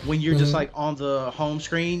 when you're just like on the home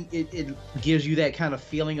screen, it gives you that kind of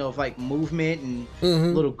feeling of like movement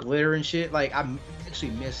and little glitter and shit. Like I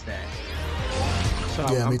actually missed that. So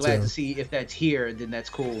I'm glad to see if that's here, then that's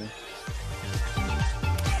cool.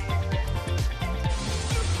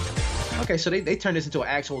 Okay, so they turned this into an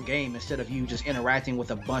actual game instead of you just interacting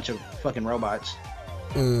with a bunch of fucking robots.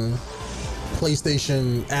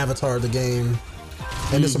 PlayStation Avatar the game.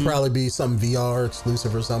 And this will probably be some VR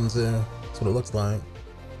exclusive or something too. That's what it looks like.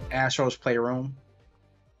 Astro's Playroom.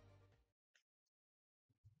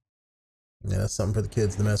 Yeah, that's something for the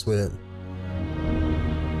kids to mess with.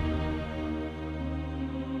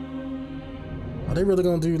 Are they really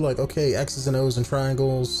gonna do like, okay, X's and O's and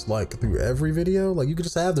triangles like through every video? Like you could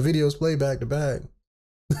just have the videos play back to back.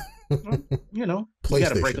 You know, you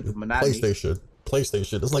gotta break up the monotony. PlayStation.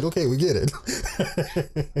 It's like, okay, we get it.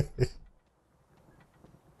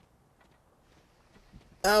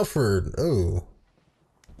 Alfred, oh.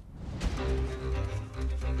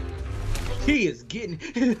 He is getting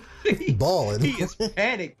balling. He is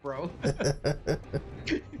panicked, bro.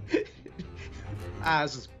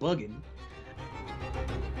 Eyes is bugging.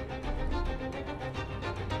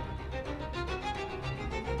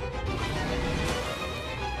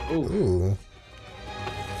 Ooh.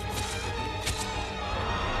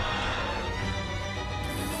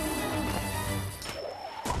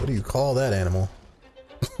 What do you call that animal?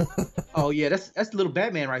 Oh yeah, that's little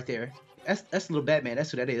Batman right there. That's little Batman.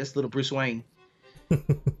 That's who that is. That's little Bruce Wayne.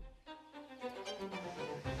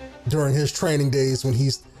 During his training days when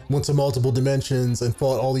he's went to multiple dimensions and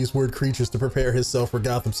fought all these weird creatures to prepare himself for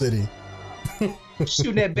Gotham City.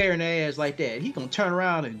 Shooting that bear in the ass like that. He gonna turn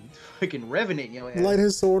around and freaking Revenant your ass. Light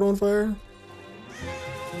his sword on fire?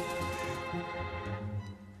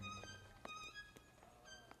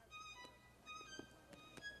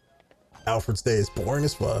 Alfred's day is boring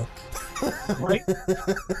as fuck. Right?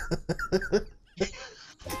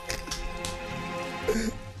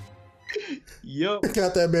 Yup.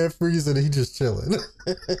 Got that man freezing and he just chilling.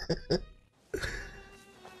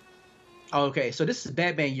 Okay, so this is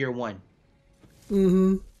Batman Year One.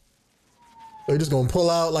 Mm-hmm. They're just gonna pull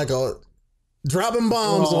out like a dropping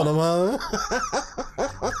bombs on him, huh?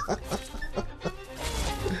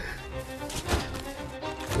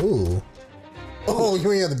 Ooh. Oh,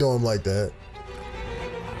 you ain't have to do him like that.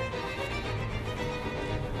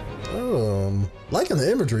 Liking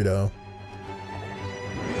the imagery though.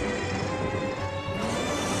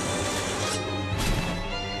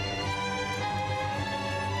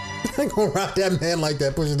 I ain't gonna rock that man like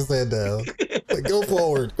that, pushing his head down. Like, go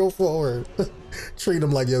forward, go forward. Treat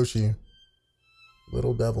him like Yoshi.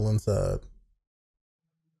 Little devil inside.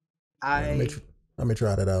 I may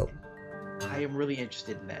try that out. I am really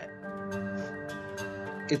interested in that.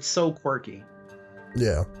 It's so quirky.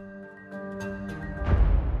 Yeah.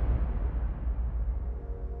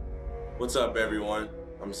 What's up, everyone?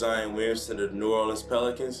 I'm Zion Williamson of the New Orleans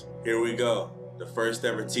Pelicans. Here we go. The first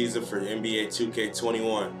ever teaser for NBA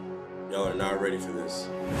 2K21. Y'all are not ready for this.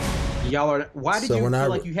 Y'all are. Why did you feel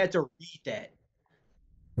like you had to read that?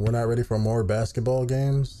 We're not ready for more basketball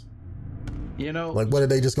games? You know? Like, what are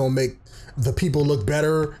they just gonna make the people look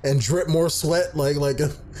better and drip more sweat? Like,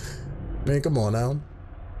 man, come on now.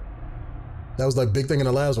 That was like big thing in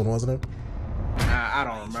the last one, wasn't it? I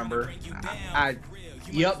don't remember.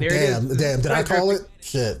 Yep, there it is. Damn, did I call it?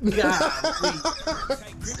 Shit.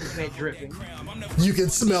 Dripping. You can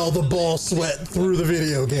smell the ball sweat through the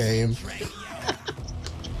video game.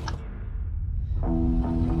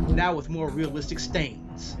 Now with more realistic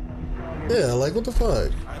stains. Yeah, like what the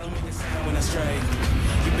fuck?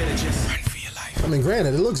 I mean,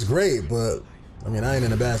 granted, it looks great, but I mean, I ain't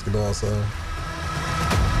into basketball, so.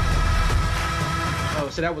 Oh,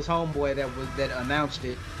 so that was Homeboy that announced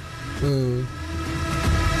it.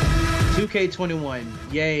 2K21,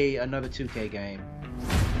 yay, another 2K game.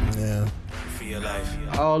 Yeah.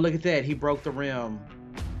 Oh, look at that, he broke the rim.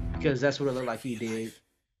 Because that's what it looked like he did.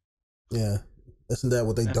 Yeah. Isn't that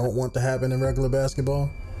what they don't want to happen in regular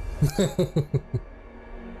basketball?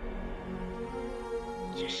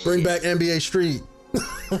 Bring back NBA Street.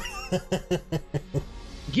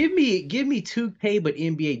 Give me 2K but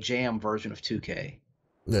NBA Jam version of 2K.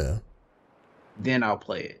 Yeah. Then I'll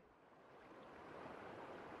play it.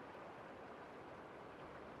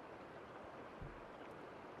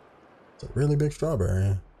 It's a really big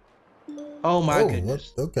strawberry. Oh my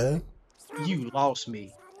goodness. What? Okay. You lost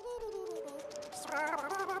me.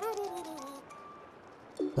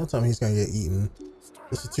 Don't tell me he's gonna get eaten.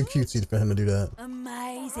 This is too cutesy for him to do that.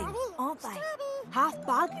 Amazing, aren't they? Half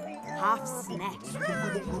bug, half snack.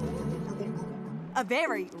 A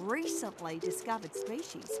very recently discovered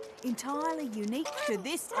species, entirely unique to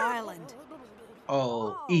this island.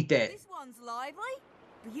 Oh, eat that. This one's lively.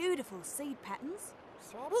 Beautiful seed patterns.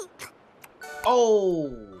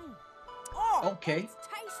 Oh. Oh, Okay. It's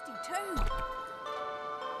tasty too.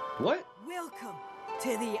 What? Welcome to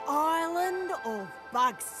the island of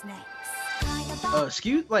bug snacks.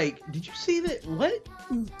 Excuse, like, did you see that? What?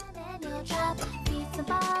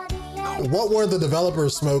 What were the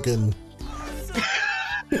developers smoking?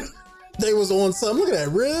 They was on some. Look at that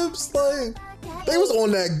ribs. Like, they was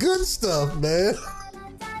on that good stuff, man.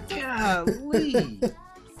 Golly.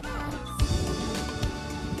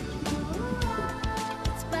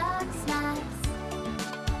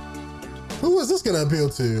 Who is this gonna appeal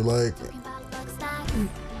to? Like,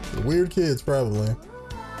 weird kids, probably.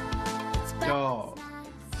 Dog.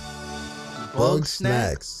 Bug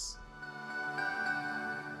snacks.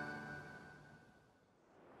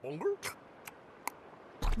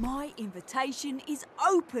 My invitation is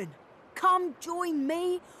open. Come join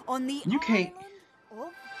me on the You can't.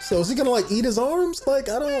 So is he gonna like eat his arms? Like,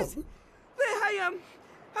 I don't. I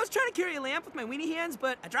was trying to carry a lamp with my weenie hands,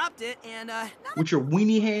 but I dropped it, and With your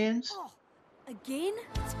weenie hands? Again?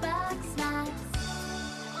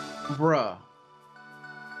 Bruh.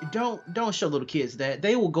 Don't show little kids that.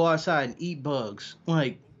 They will go outside and eat bugs.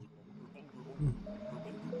 Like,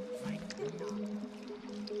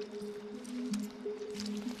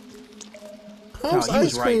 how's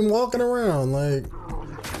ice cream walking around? Like,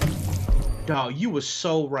 dog, you were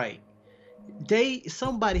so right.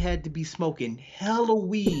 Somebody had to be smoking hella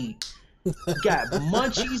weed, got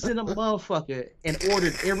munchies in a motherfucker, and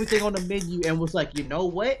ordered everything on the menu and was like, you know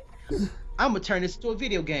what? I'm gonna turn this into a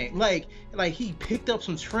video game. Like he picked up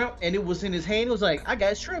some shrimp and it was in his hand. It was like, I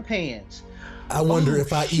got shrimp hands. I wonder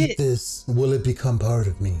if I eat this, will it become part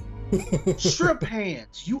of me? Shrimp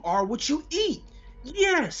hands. You are what you eat.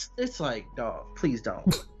 Yes. It's like, dog, please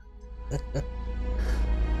don't.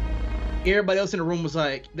 Everybody else in the room was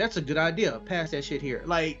like, that's a good idea. Pass that shit here.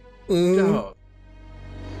 Like, dog.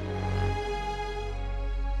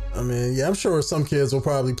 I mean, yeah, I'm sure some kids will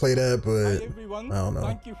probably play that, but Hi everyone. I don't know.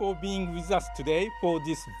 Thank you for being with us today for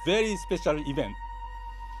this very special event.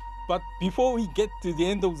 But before we get to the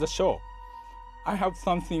end of the show, I have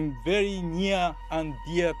something very near and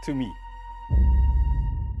dear to me.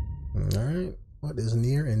 All right. What is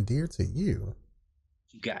near and dear to you?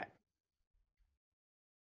 You got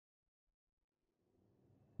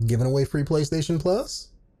giving away free PlayStation Plus?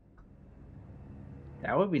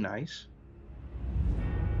 That would be nice.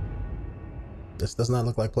 This does not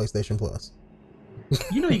look like PlayStation Plus.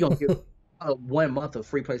 You know you're going to get 1 month of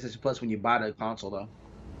free PlayStation Plus when you buy the console, though.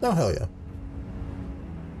 Oh, hell yeah.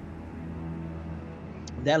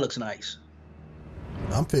 That looks nice.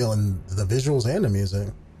 I'm feeling the visuals and the music.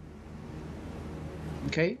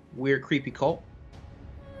 Okay, weird, creepy cult.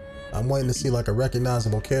 I'm waiting to see like a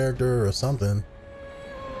recognizable character or something.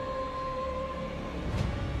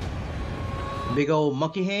 Big old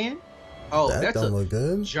monkey hand? Oh, that don't look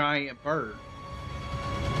good. Giant bird.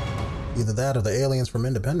 Either that or the aliens from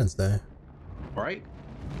Independence Day. Right.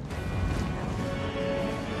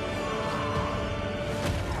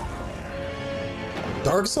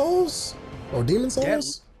 Dark Souls? Or Demon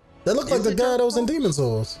Souls? That looked like the guy that was in Demon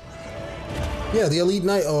Souls. Yeah, the Elite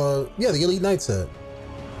Knight, the Elite Knight set.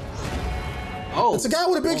 Oh. It's a guy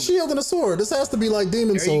with a big shield and a sword. This has to be like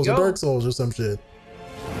Demon Souls or Dark Souls or some shit.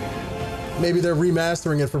 Maybe they're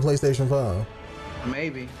remastering it for PlayStation 5.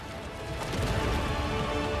 Maybe.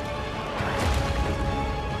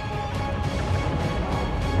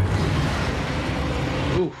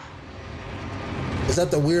 Oof. Is that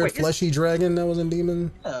the weird fleshy dragon that was in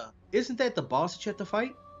Demon? Isn't that the boss that you have to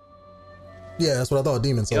fight? Yeah, that's what I thought.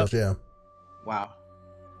 Demon Souls, yeah. Wow.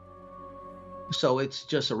 So it's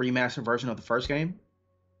just a remastered version of the first game?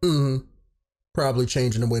 Mm-hmm. Probably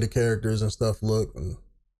changing the way the characters and stuff look and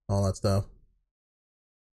all that stuff.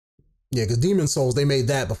 Yeah, because Demon Souls, they made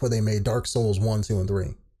that before they made Dark Souls 1, 2, and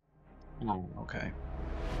 3. Oh, okay.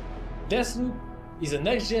 Deathloop is a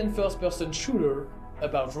next-gen first-person shooter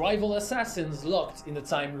about rival assassins locked in a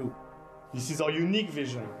time loop. This is our unique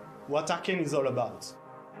vision, what Arkane is all about.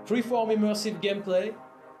 Freeform immersive gameplay,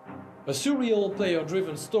 a surreal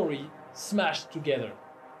player-driven story smashed together.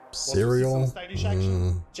 Serial? Stylish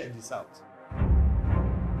action? Check this out.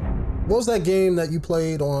 What was that game that you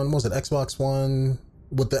played on, what was it, Xbox One?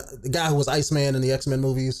 With the guy who was Iceman in the X-Men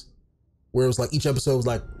movies? Where it was like each episode was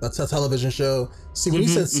like a television show. See, when you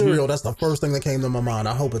said Serial, that's the first thing that came to my mind.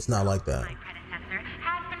 I hope it's not like that.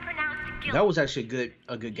 That was actually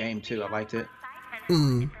a good game too. I liked it.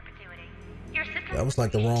 That was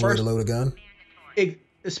like the wrong way to load a gun.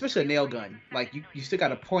 especially a nail gun. Like you still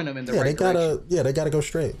gotta point them in the Yeah, right they gotta. direction. Yeah, they gotta go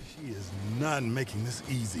straight. She is not making this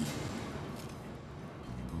easy.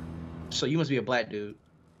 So you must be a black dude.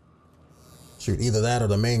 Shoot, either that or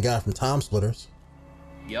the main guy from Time Splitters.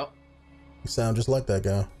 Yep. You sound just like that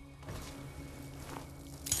guy.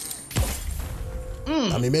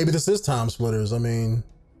 I mean, maybe this is Time Splitters. I mean,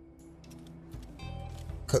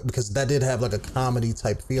 because that did have like a comedy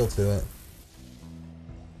type feel to it,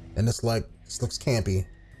 and this looks campy.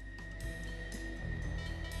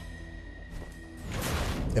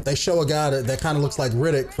 If they show a guy that kind of looks like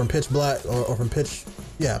Riddick from Pitch Black or from Pitch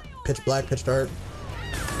Black, Pitch Dark.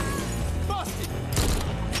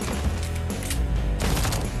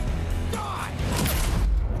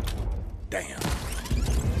 Damn.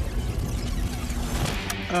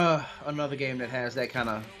 Another game that has that kind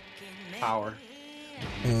of power.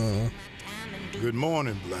 Good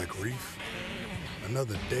morning, Black Reef.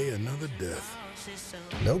 Another day, another death.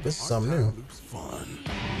 Nope, this is something new. Fun.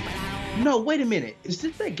 No, wait a minute. Is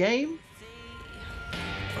this that game?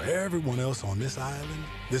 For everyone else on this island,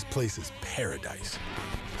 this place is paradise.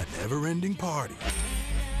 A never-ending party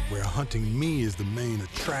where hunting me is the main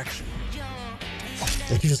attraction.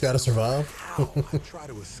 You just gotta survive. I try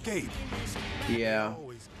to escape. Yeah.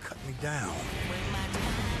 Always cut me down.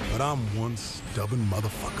 But I'm one stubborn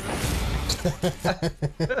motherfucker.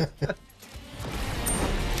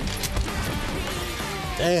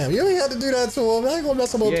 Damn, you ain't had to do that to him. I ain't gonna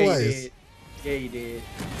mess him up twice. You did. Yeah, you did.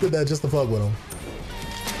 Did that just to fuck with him.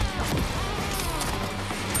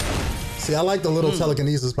 See, I like the little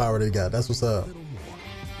telekinesis power they got. That's what's up.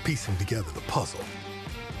 Piecing together the puzzle.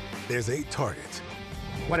 There's 8 targets.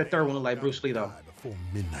 Why the third one look like Bruce Lee though? Before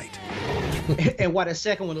midnight. And why the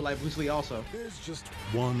second one look like Bruce Lee also? There's just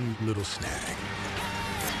one little snag.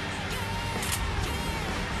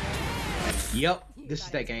 Yep, this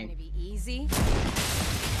is that game. Easy.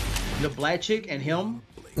 The black chick and him,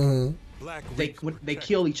 they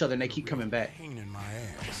kill each other and they keep coming back. Pain in my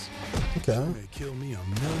ass. Okay. You may kill me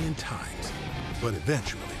 1,000,000 times, but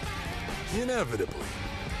eventually, inevitably,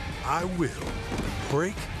 I will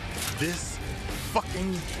break this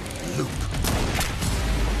fucking loop.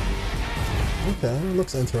 Okay, it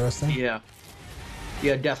looks interesting. Yeah,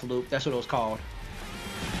 Death Loop. That's what it was called.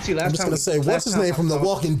 See, last I'm just time gonna say, what's his name from The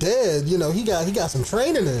Walking Dead? You know, he got some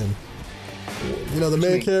training in. You know, the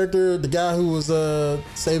main character, the guy who was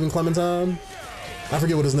saving Clementine. I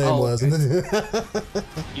forget what his name was. Okay.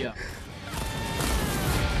 Yeah.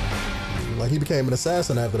 Like he became an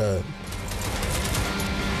assassin after that.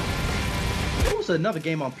 There was another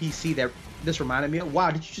game on PC that this reminded me of.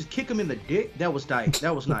 Wow, did you just kick him in the dick? That was nice.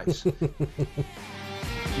 That was nice.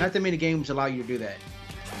 Not that many games allow you to do that.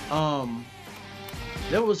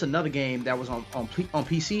 There was another game that was on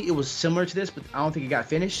PC. It was similar to this, but I don't think it got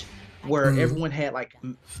finished. Where everyone had like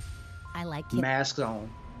masks on.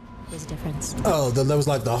 There's a difference. Oh, that was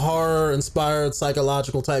like the horror-inspired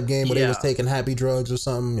psychological type game where they was taking happy drugs or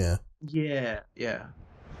something. Yeah. Yeah.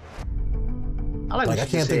 I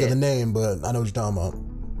can't think of the name, but I know what you're talking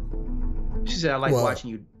about. She said, "I like watching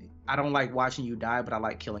you. I don't like watching you die, but I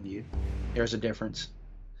like killing you. There's a difference."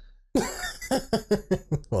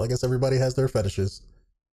 Well, I guess everybody has their fetishes.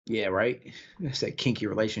 Yeah, right. That's that kinky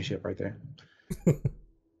relationship right there.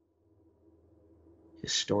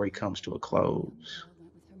 His story comes to a close.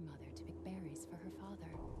 Went with her mother to pick berries for her father,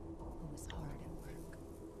 who was hard at work.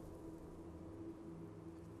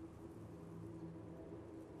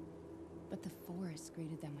 But the forest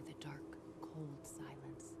greeted them with a dark, cold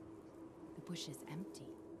silence. The bushes empty.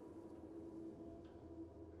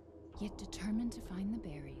 Yet determined to find the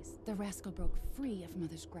berries, the rascal broke free of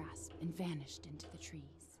Mother's grasp and vanished into the trees.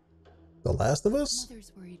 The Last of Us?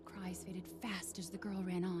 Mother's worried cries faded fast as the girl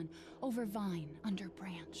ran on, over vine, under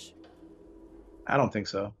branch. I don't think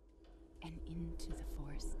so. And into the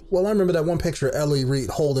forest. Well, I remember that one picture of Ellie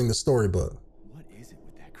Reed holding the storybook. What is it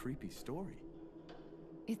with that creepy story?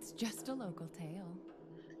 It's just a local tale.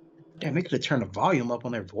 Damn, they could have turned the volume up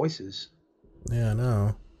on their voices. Yeah, I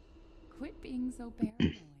know. Quit being so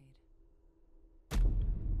paranoid.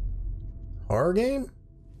 Horror game?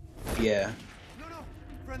 Yeah. No,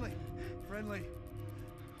 friendly.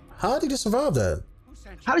 How did he survive that?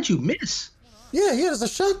 How did you miss? Yeah, he has a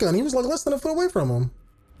shotgun. He was like less than a foot away from him.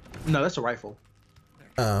 No, that's a rifle.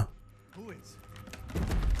 Who is?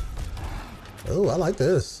 Oh, I like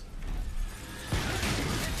this.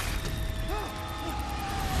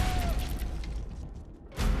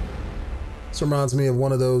 This reminds me of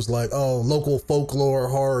one of those like, local folklore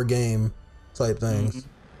horror game type things.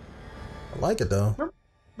 I like it though.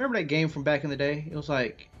 Remember that game from back in the day? It was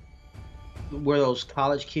like where those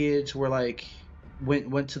college kids were like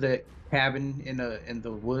went to the cabin in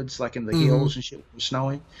the woods, like in the hills and shit,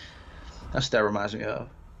 snowing. That's what that reminds me of.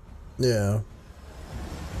 Yeah.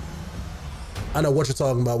 I know what you're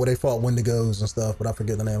talking about, where they fought Wendigos and stuff, but I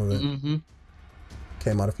forget the name of it. Mm-hmm.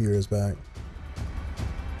 Came out a few years back.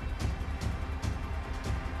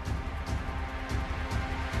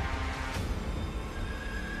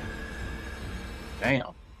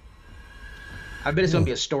 Damn. I bet it's gonna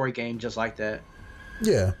be a story game just like that.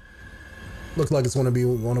 Yeah. Looks like it's gonna be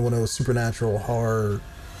one of those supernatural, hard,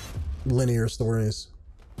 linear stories.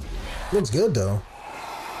 Looks good though.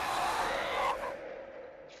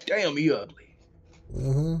 Damn, you ugly.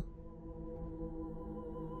 Mm-hmm.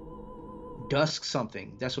 Dusk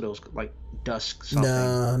something. That's what it was like. Dusk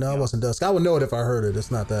something. No, it wasn't Dusk. I would know it if I heard it.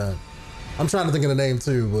 It's not that. I'm trying to think of the name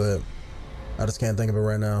too, but I just can't think of it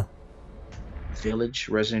right now. Village,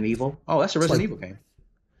 Resident Evil. Oh, that's a Resident Evil game.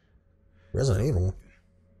 Resident Evil.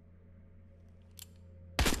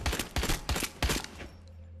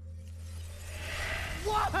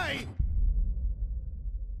 Why?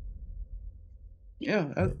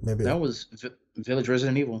 Yeah, maybe that was Village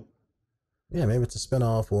Resident Evil. Yeah, maybe it's a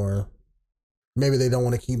spinoff, or maybe they don't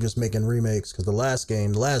want to keep just making remakes, because the last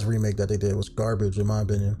remake that they did was garbage in my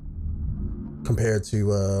opinion, compared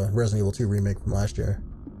to Resident Evil 2 remake from last year.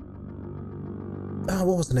 Oh,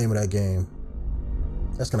 what was the name of that game?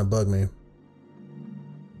 That's gonna bug me.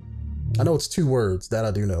 I know it's 2 words, that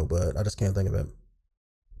I do know, but I just can't think of it.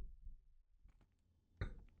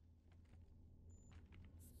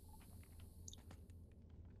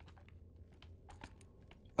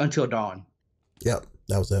 Until Dawn. Yep,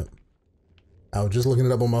 that was it. I was just looking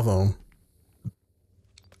it up on my phone.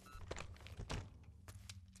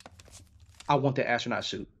 I want the astronaut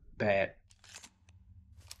suit bad.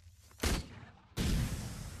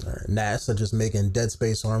 All right, NASA just making Dead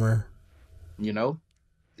Space armor. You know,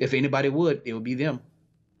 if anybody would, it would be them.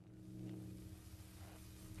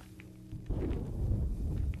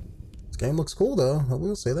 This game looks cool though, I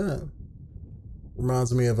will say that.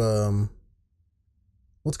 Reminds me of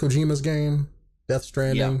what's Kojima's game? Death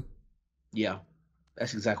Stranding. Yeah,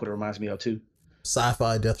 that's exactly what it reminds me of too.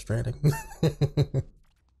 Sci-fi Death Stranding.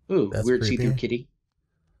 Ooh, that's weird creepy. see-through kitty.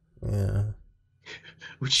 Yeah.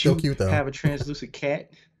 Would Still you cute, though. have a translucent cat?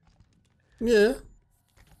 Yeah.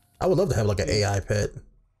 I would love to have like an AI pet. It'd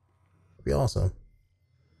be awesome.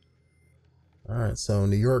 All right, so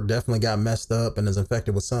New York definitely got messed up and is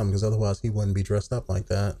infected with something, because otherwise he wouldn't be dressed up like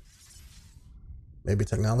that. Maybe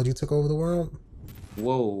technology took over the world?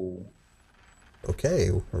 Whoa. Okay,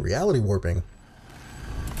 reality warping.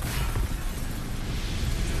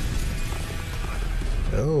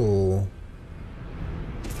 Oh.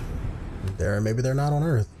 Maybe they're not on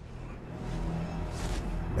Earth.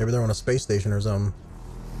 Maybe they're on a space station or something.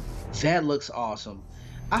 That looks awesome.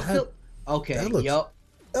 I feel okay. That looks, yup.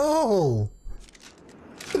 Oh.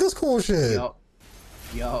 Look at this cool shit.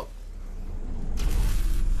 Yup.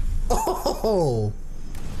 Oh.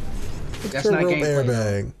 That's not gameplay.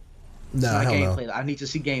 Airbag. It's Nah, not hell gameplay. no. I need to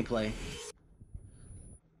see gameplay.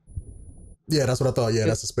 Yeah, that's what I thought. Yeah,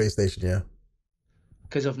 that's a space station. Yeah.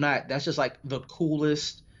 Because if not, that's just like the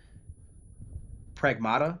coolest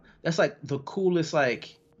pragmata. That's like the coolest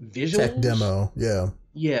like visuals. Tech demo. Yeah.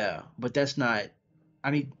 Yeah, but that's not.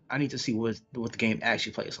 I need to see what the game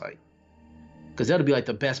actually plays like. Because that'll be like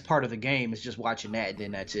the best part of the game is just watching that, and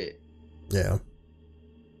then that's it. Yeah.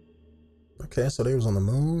 Okay, so they was on the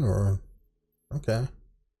moon, or okay.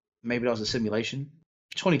 Maybe that was a simulation.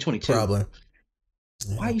 2022. Probably.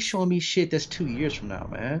 Yeah. Why are you showing me shit that's 2 years from now,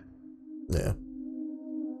 man? Yeah.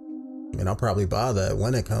 I mean, I'll probably buy that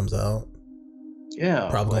when it comes out. Yeah.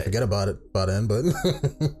 Probably gonna forget about it by then, but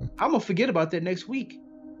I'm gonna forget about that next week.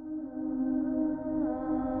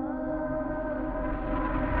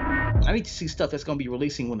 I need to see stuff that's gonna be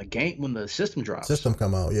releasing when the system drops. System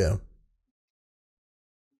come out, yeah.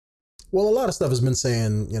 Well, a lot of stuff has been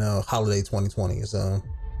saying, holiday 2020, so.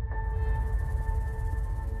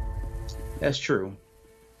 That's true.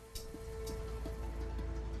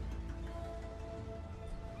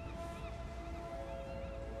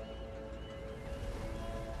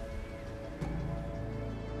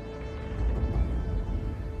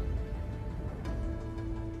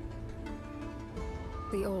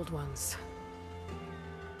 The old ones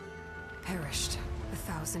perished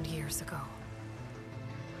 1,000 years ago.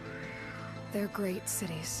 Their great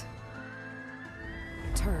cities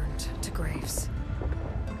turned to graves.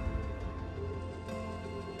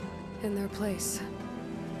 In their place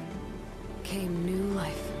came new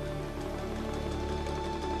life.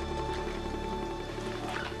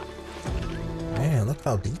 Man, look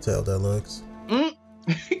how detailed that looks.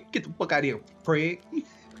 Get the fuck out of here, prig.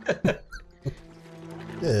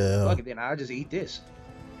 Yeah. Fuck it, then I'll just eat this.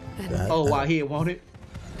 That, while he want it.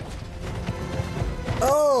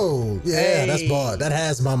 Oh, yeah, that's bought. That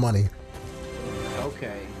has my money.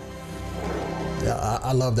 Okay. Yeah,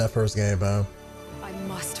 I love that first game, man. I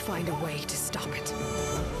must find a way to stop it.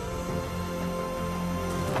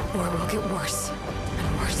 Or it will get worse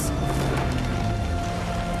and worse.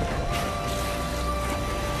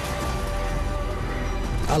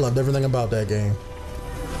 I loved everything about that game.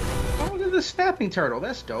 Oh, look at the snapping turtle.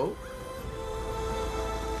 That's dope.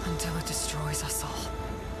 Until it destroys us all.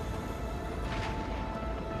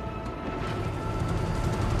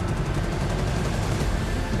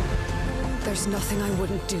 There's nothing I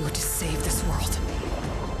wouldn't do to save this world.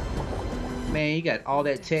 Man, you got all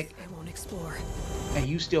that tech. I won't explore. And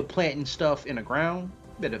you still planting stuff in the ground?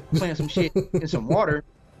 Better plant some shit in some water.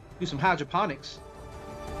 Do some hydroponics.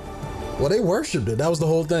 Well, they worshipped it. That was the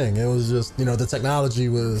whole thing. It was just, you know, the technology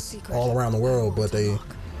was all around the world, but they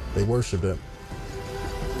worshipped it.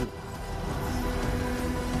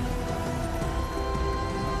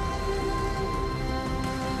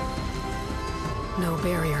 No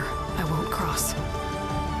barrier I won't cross.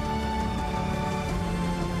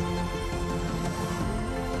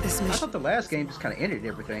 This mission. I thought the last game just kind of ended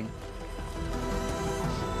everything.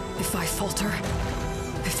 If I falter,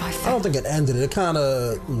 I don't think it ended it. It kind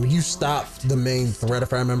of, you stopped the main threat,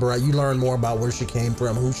 if I remember right. You learned more about where she came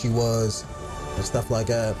from, who she was, and stuff like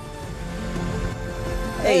that.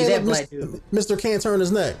 Hey, that look, black dude. Mr. Can't turn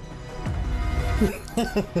his neck.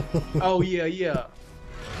 Oh, yeah, yeah.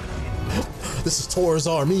 This is Tor's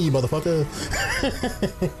army, motherfucker.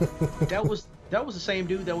 that was the same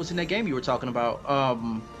dude that was in that game you were talking about.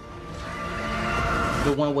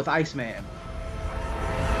 The one with Iceman.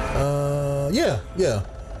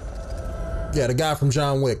 Yeah, the guy from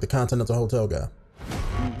John Wick, the Continental Hotel guy.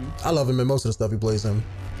 I love him in most of the stuff he plays in.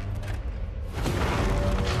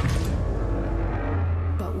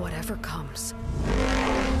 But whatever comes.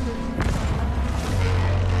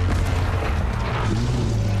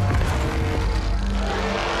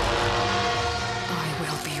 I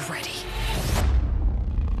will be ready.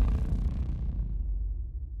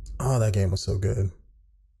 Oh, that game was so good.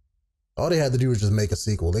 All they had to do was just make a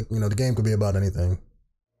sequel. They, you know, the game could be about anything.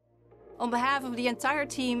 On behalf of the entire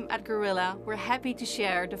team at Guerrilla, we're happy to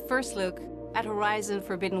share the first look at Horizon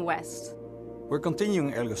Forbidden West. We're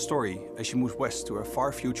continuing Elga's story as she moves west to a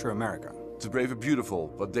far future America. To brave a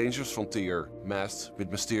beautiful but dangerous frontier masked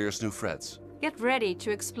with mysterious new threats. Get ready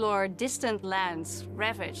to explore distant lands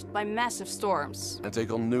ravaged by massive storms. And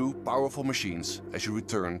take on new, powerful machines as you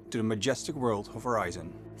return to the majestic world of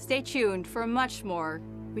Horizon. Stay tuned for much more.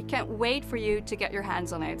 We can't wait for you to get your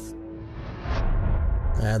hands on it.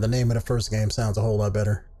 The name of the first game sounds a whole lot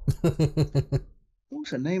better. What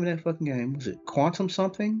was the name of that fucking game? Was it Quantum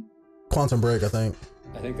something? Quantum Break, I think.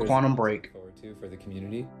 I think there's Quantum Break. Forward to for the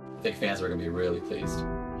community. I think fans are going to be really pleased.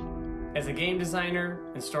 As a game designer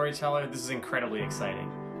and storyteller, this is incredibly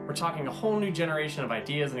exciting. We're talking a whole new generation of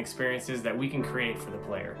ideas and experiences that we can create for the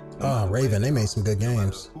player. Oh, Raven, they made some good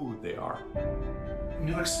games. Who they are.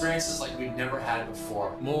 New experiences like we've never had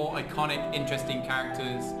before. More iconic, interesting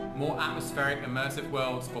characters, more atmospheric, immersive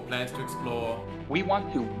worlds for players to explore. We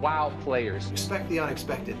want to wow players. Expect the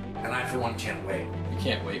unexpected. And I, for one, can't wait. We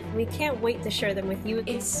can't wait. We can't wait to share them with you.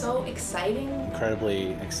 It's so exciting.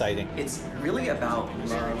 Incredibly exciting. It's really about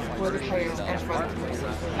love for the players and for the players.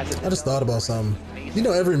 I just thought about something. You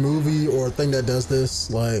know, every movie or thing that does this,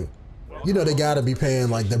 like, you know, they gotta be paying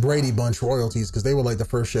like the Brady Bunch royalties because they were like the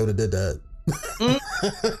first show that did that.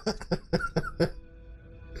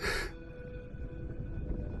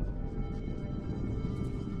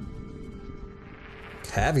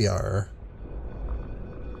 Caviar.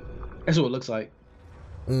 That's what it looks like.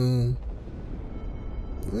 Ooh,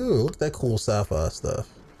 look at that cool sci-fi stuff.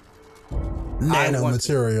 Nano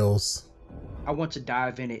materials. I want to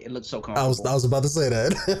dive in it. It looks so comfortable. I was about to say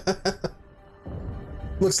that.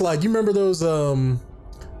 Looks like, you remember those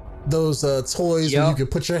toys where you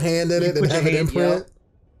could put your hand in it and have it imprint?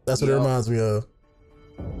 That's what it reminds me of.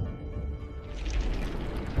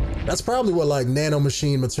 That's probably what like nano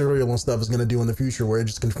machine material and stuff is gonna do in the future, where it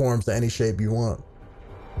just conforms to any shape you want.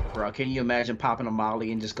 Bro, can you imagine popping a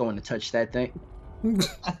molly and just going to touch that thing? It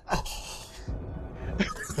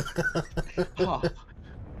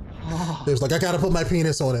was like, I gotta put my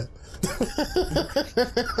penis on it.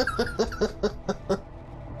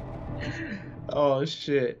 Oh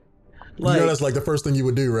shit. Like, you know, that's like the first thing you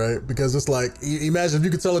would do, right? Because it's like, imagine if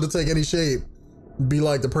you could tell it to take any shape, be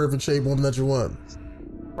like the perfect shape one that you want.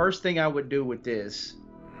 First thing I would do with this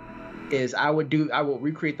is I would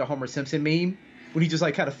recreate the Homer Simpson meme when he just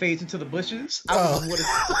like kind of fades into the bushes. I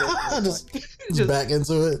was just back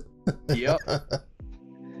into it. Yep.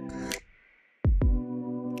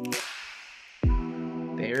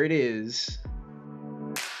 There it is.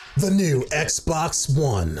 The new Xbox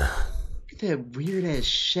One. Look at that weird ass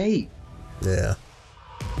shape. Yeah.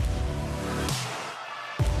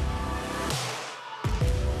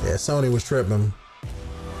 Yeah, Sony was tripping.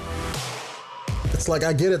 It's like,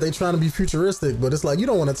 I get it, they trying to be futuristic, but it's like, you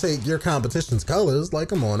don't want to take your competition's colors. Like,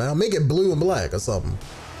 come on now, make it blue and black or something.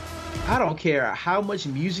 I don't care how much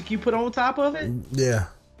music you put on top of it. Yeah.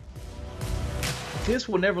 This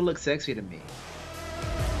will never look sexy to me.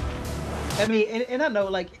 I mean, and I know,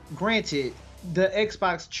 like, granted, the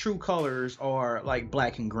Xbox true colors are like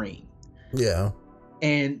black and green. Yeah.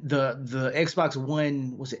 And the Xbox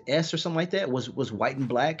One, was it S or something like that, was white and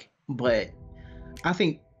black. But I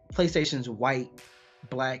think PlayStation's white,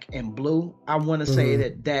 black, and blue, I want to say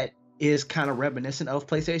that is kind of reminiscent of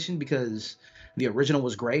PlayStation, because the original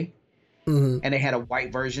was gray. And they had a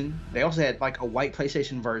white version. They also had like a white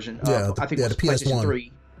PlayStation version. I think it was the PS1. PlayStation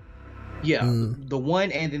 3. Yeah, the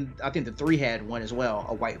one, and then I think the 3 had one as well,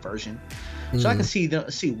 a white version. So I can see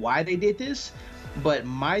why they did this, but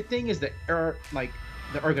my thing is the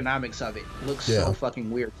ergonomics of it looks so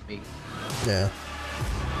fucking weird to me. Yeah.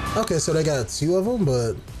 Okay, so they got 2 of them,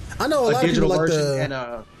 but I know a lot of people like the and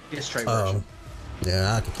a disc tray version.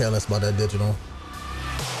 Yeah, I could care less about that digital.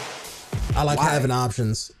 I like having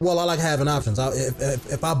options. Well, I like having options.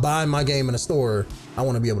 If I buy my game in a store, I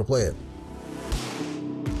want to be able to play it.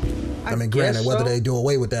 I mean, granted, whether they do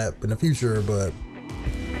away with that in the future, but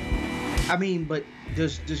I mean, but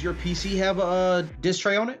does your PC have a disc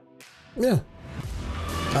tray on it? Yeah.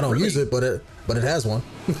 I don't use it, but it has one.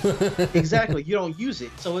 Exactly, you don't use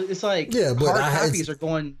it, so it's like hard copies are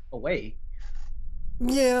going away.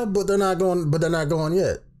 Yeah, but they're not going. But they're not going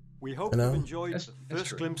yet. We hope you've enjoyed the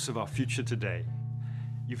first glimpse of our future today.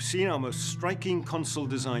 You've seen our most striking console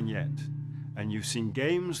design yet, and you've seen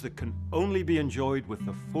games that can only be enjoyed with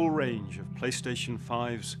the full range of PlayStation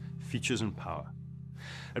 5's features and power.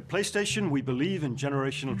 At PlayStation, we believe in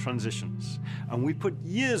generational transitions, and we put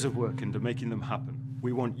years of work into making them happen.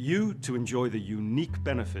 We want you to enjoy the unique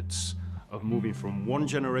benefits of moving from one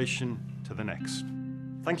generation to the next.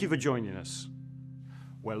 Thank you for joining us.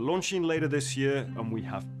 We're launching later this year, and we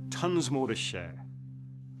have tons more to share.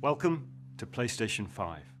 Welcome to PlayStation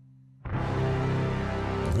 5.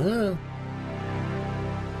 Yeah.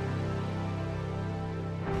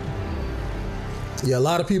 Yeah, a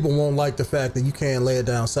lot of people won't like the fact that you can't lay it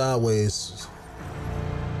down sideways.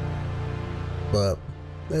 But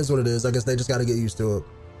that's what it is. I guess they just got to get used to it.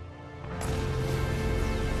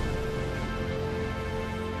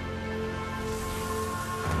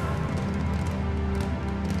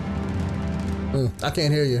 I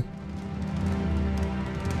can't hear you.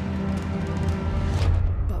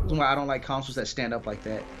 That's why I don't like consoles that stand up like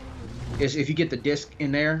that. Is if you get the disc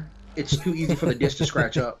in there, it's too easy for the disc to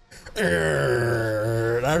scratch up. I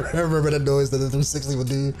remember that noise that the 360 would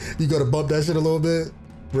do. You go to bump that shit a little bit,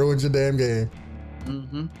 ruins your damn game.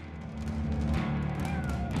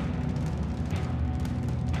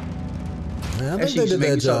 Yeah, I think they did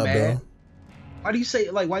that job, though. Why do you say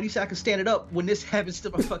I can stand it up when this happens to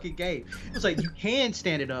my fucking game? It's like, you can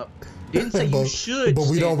stand it up. Didn't say you should. But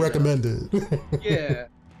we don't recommend it. Yeah.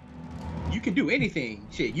 You can do anything.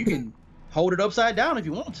 Shit, you can hold it upside down if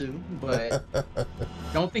you want to, but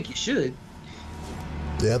don't think you should.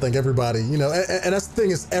 Yeah, I think everybody, and that's the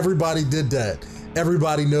thing, is everybody did that.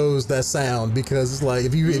 Everybody knows that sound, because it's like,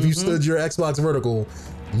 if you stood your Xbox vertical,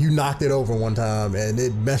 you knocked it over one time and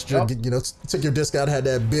it messed your, took your disc out, had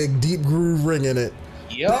that big deep groove ring in it.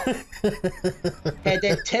 Yep. Had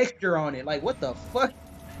that texture on it. Like, what the fuck?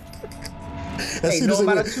 Hey, no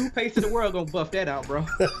amount of toothpaste in the world gonna buff that out, bro.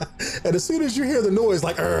 And as soon as you hear the noise,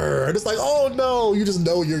 like, and it's like, oh no, you just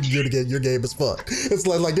know your game is fucked. It's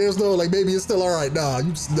like there's no, like, maybe it's still all right. Nah,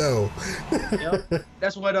 you just know. Yep.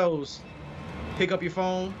 That's one of those. Pick up your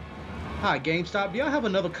phone. Hi, GameStop. Do y'all have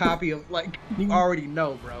another copy of, like, you already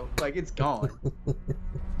know, bro. Like, it's gone.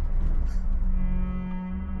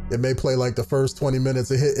 It may play like the first 20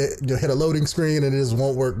 minutes. It hit a loading screen and it just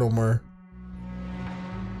won't work no more.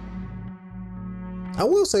 I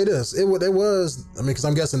will say this. It was, I mean, because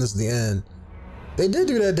I'm guessing this is the end. They did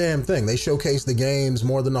do that damn thing. They showcased the games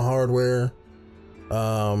more than the hardware.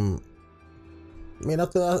 I mean, I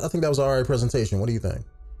think that was an alright presentation. What do you think?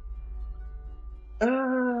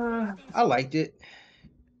 I liked it.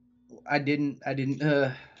 I didn't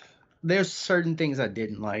there's certain things I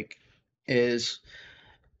didn't like. Is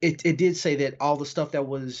it did say that all the stuff that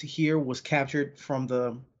was here was captured from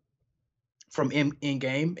in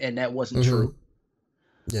game, and that wasn't true.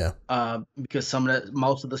 Yeah. Because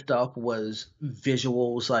most of the stuff was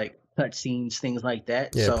visuals, like cutscenes, things like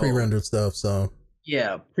that. Yeah, So pre-rendered stuff. So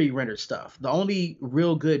yeah, pre-rendered stuff. The only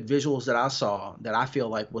real good visuals that I saw that I feel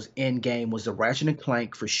like was in game was the Ratchet and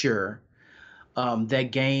Clank for sure.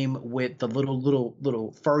 That game with the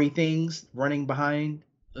little furry things running behind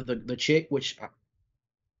the chick, which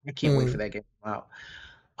I can't wait for that game to come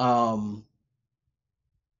out.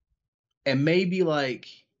 And maybe like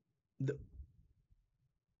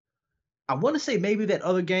I want to say maybe that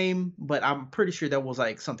other game, but I'm pretty sure that was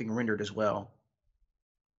like something rendered as well.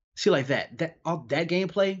 See, like that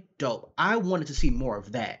gameplay, dope. I wanted to see more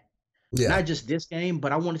of that. yeah, Not just this game,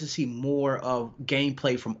 but I wanted to see more of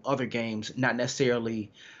gameplay from other games, not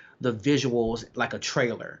necessarily the visuals like a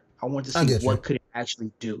trailer. I wanted to see what could it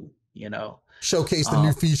actually do, you know? Showcase the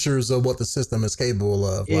new features of what the system is capable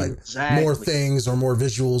of, like more things or more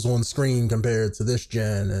visuals on screen compared to this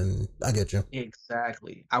gen, and I get you.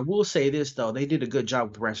 Exactly. I will say this though, they did a good job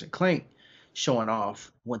with Ratchet and Clank showing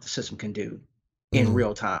off what the system can do in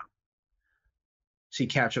real time. See,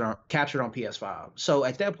 captured on PS5. So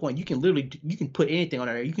at that point, you can put anything on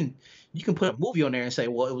there. You can put a movie on there and say,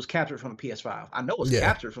 well, it was captured from the PS5. I know it's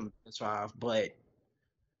captured from the PS5, but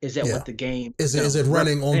is that what the game is it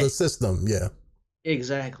running on the system? Yeah.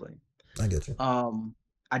 Exactly. I get you.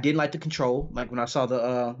 I didn't like the control. Like when I saw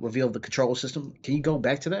the reveal of the control system. Can you go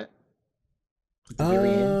back to that? At the very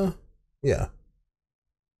end? Yeah.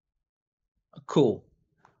 Cool.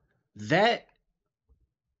 That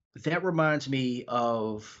reminds me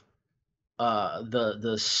of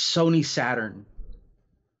the Sony Saturn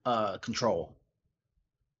control.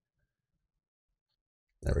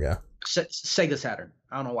 There we go. Sega Saturn.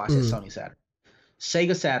 I don't know why I said Sony Saturn.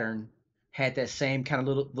 Sega Saturn had that same kind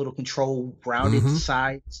of little control rounded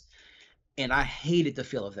sides, and I hated the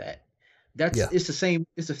feel of that. It's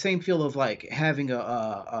the same feel of like having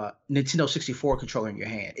a Nintendo 64 controller in your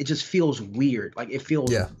hand. It just feels weird. Like it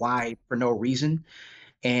feels wide for no reason,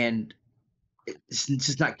 and it's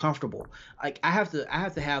just not comfortable. Like I have to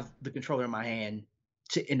have the controller in my hand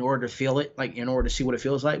in order to feel it, like in order to see what it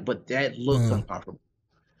feels like. But that looks uncomfortable.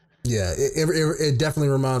 Yeah, it definitely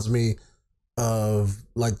reminds me of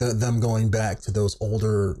like them going back to those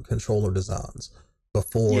older controller designs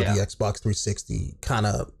before the Xbox 360 kind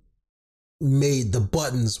of made the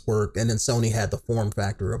buttons work, and then Sony had the form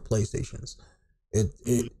factor of PlayStations.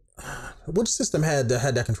 Which system had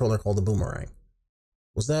that controller called the Boomerang?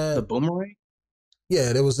 Was that the Boomerang?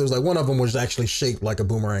 Yeah, there was like one of them was actually shaped like a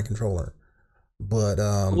Boomerang controller. But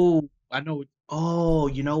oh, I know. Oh,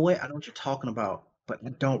 you know what? I know what you're talking about, but I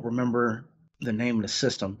don't remember the name of the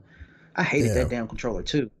system. I hated that damn controller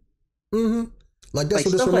too. Like that's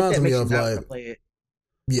what this reminds me of. Like,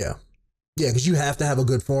 yeah, because you have to have a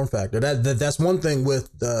good form factor. That's one thing with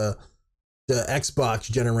the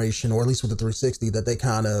Xbox generation, or at least with the 360, that they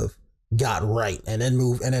kind of got right, and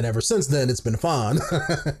then ever since then it's been fine.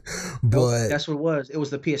 But that's what it was. It was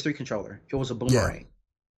the PS3 controller. It was a Boomerang.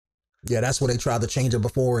 Yeah, that's where they tried to change it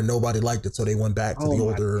before, and nobody liked it, so they went back to the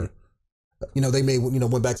older.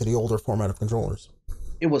 Went back to the older format of controllers.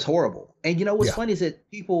 It was horrible. And you know what's funny is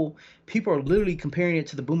that people are literally comparing it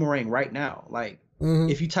to the Boomerang right now. Like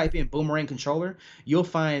if you type in Boomerang controller, you'll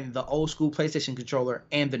find the old school PlayStation controller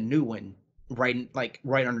and the new one right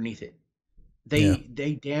underneath it.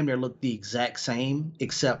 They damn near look the exact same,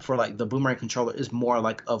 except for like the Boomerang controller is more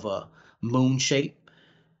like of a moon shape.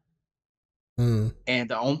 And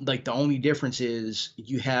the only difference is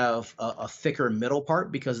you have a thicker middle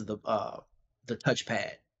part because of the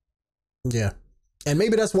touchpad. Yeah. And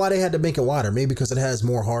maybe that's why they had to make it wider. Maybe because it has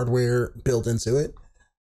more hardware built into it.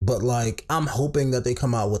 But like, I'm hoping that they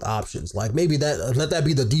come out with options. Like maybe let that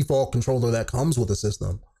be the default controller that comes with the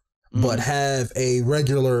system. But have a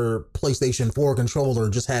regular PlayStation 4 controller,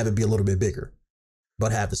 just have it be a little bit bigger,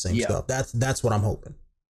 but have the same stuff. That's what I'm hoping.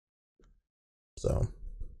 So.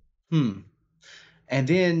 And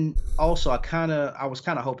then also I was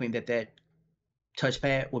kind of hoping that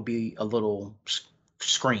touchpad would be a little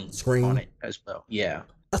screen on it as well. Yeah.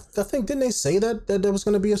 I think, didn't they say that there was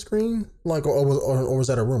going to be a screen? Like, or was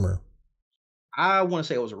that a rumor? I want to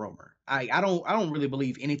say it was a rumor. I don't really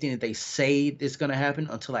believe anything that they say is going to happen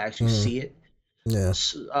until I actually see it. Yeah.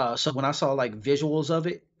 So when I saw like visuals of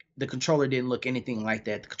it, the controller didn't look anything like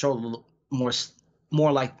that. The controller looked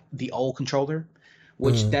more like the old controller,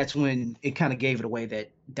 which that's when it kind of gave it away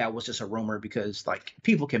that was just a rumor, because like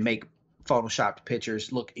people can make photoshopped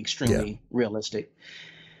pictures look extremely realistic.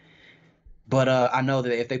 But I know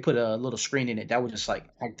that if they put a little screen in it, that would just like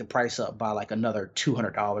hike the price up by like another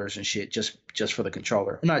 $200 and shit just for the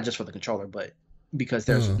controller. Not just for the controller, but because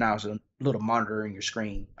there's now a little monitor in your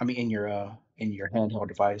screen. I mean, in your handheld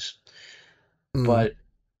device. But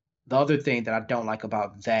the other thing that I don't like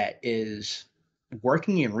about that is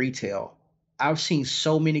working in retail. I've seen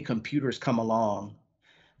so many computers come along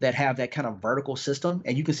that have that kind of vertical system,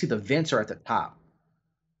 and you can see the vents are at the top.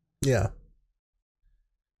 Yeah.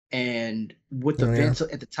 And with the vents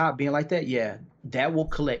at the top being like that, yeah, that will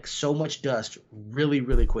collect so much dust really,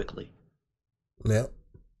 really quickly. Yep.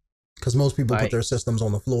 Because most people put their systems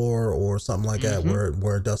on the floor or something like that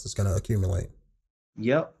where dust is going to accumulate.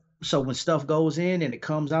 Yep. So when stuff goes in and it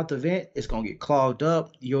comes out the vent, it's going to get clogged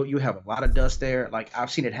up. You have a lot of dust there. Like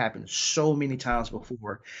I've seen it happen so many times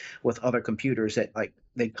before with other computers that like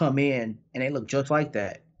they come in and they look just like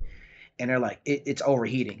that. And they're like, it's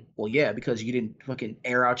overheating. Well, yeah, because you didn't fucking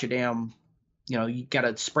air out your damn, you got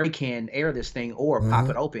to spray can air this thing or pop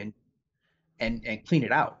it open and clean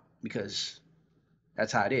it out because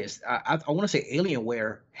that's how it is. I want to say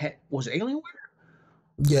Alienware was it Alienware?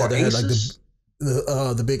 Yeah, or they had like Asus?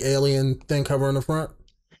 the big alien thing covering the front.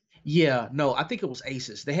 Yeah, no, I think it was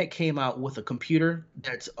Asus. They had came out with a computer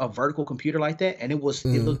that's a vertical computer like that, and it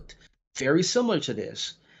looked very similar to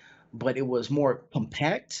this, but it was more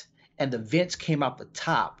compact, and the vents came out the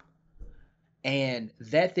top, and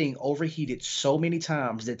that thing overheated so many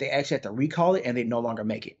times that they actually had to recall it, and they no longer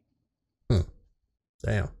make it.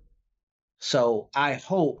 Damn. So I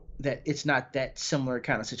hope that it's not that similar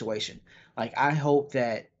kind of situation. Like I hope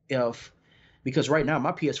that because right now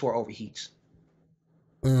my PS4 overheats.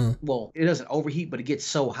 Well, it doesn't overheat, but it gets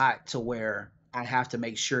so hot to where I have to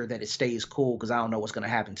make sure that it stays cool because I don't know what's going to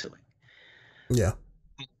happen to it. Yeah.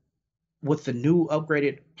 With the new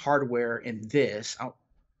upgraded hardware in this,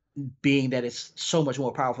 being that it's so much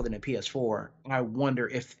more powerful than a PS4, I wonder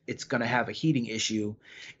if it's going to have a heating issue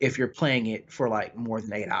if you're playing it for like more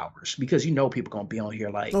than 8 hours, because people going to be on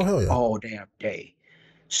here like all damn day.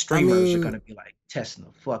 Streamers are going to be like testing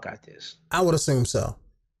the fuck out this. I would assume so.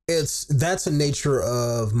 That's the nature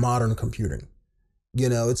of modern computing.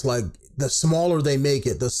 It's like the smaller they make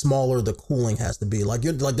it, the smaller the cooling has to be. Like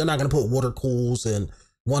they're not going to put water cools and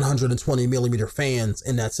 120 millimeter fans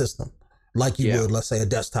in that system like you would, let's say, a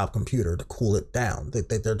desktop computer to cool it down.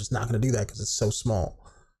 They're just not going to do that because it's so small.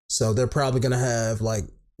 So they're probably going to have like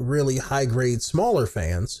really high grade smaller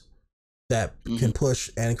fans that can push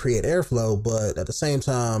and create airflow, but at the same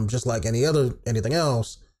time, just like anything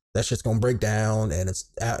else, that shit's gonna break down, and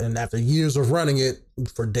after years of running it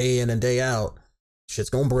for day in and day out, shit's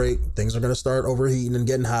gonna break. Things are gonna start overheating and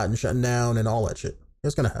getting hot and shutting down and all that shit.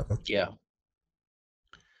 It's gonna happen. Yeah.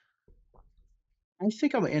 I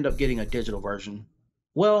think I'm gonna end up getting a digital version.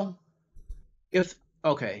 Well, the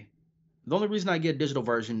only reason I get a digital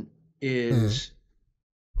version is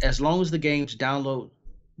as long as the games download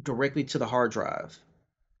directly to the hard drive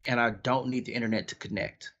and I don't need the internet to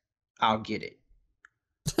connect, I'll get it.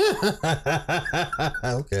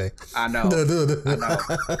 Okay. I know.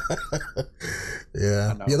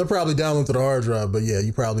 Yeah. Yeah, they'll probably download to the hard drive, but yeah,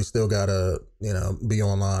 you probably still gotta, be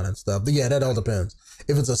online and stuff. But yeah, that all depends.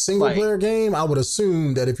 If it's a single player game, I would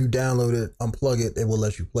assume that if you download it, unplug it, it will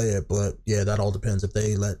let you play it. But yeah, that all depends if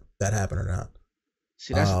they let that happen or not.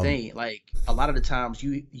 See, that's the thing. Like a lot of the times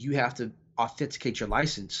you have to authenticate your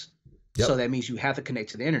license. So that means you have to connect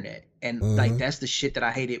to the internet. And like that's the shit that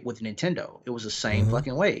I hated with Nintendo. It was the same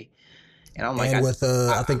fucking way. And I'm like, I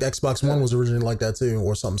think the Xbox One was originally like that too,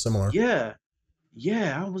 or something similar. Yeah.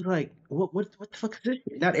 Yeah. I was like, what the fuck is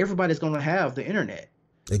this? Not everybody's gonna have the internet.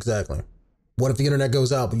 Exactly. What if the internet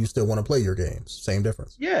goes out but you still want to play your games? Same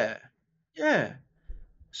difference. Yeah. Yeah.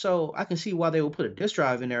 So I can see why they would put a disk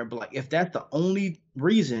drive in there, but like if that's the only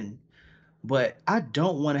reason, but I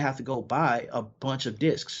don't want to have to go buy a bunch of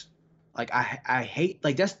discs. Like I hate,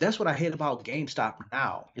 like that's what I hate about GameStop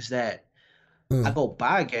now, is that I go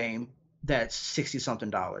buy a game that's $60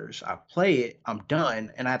 something. I play it, I'm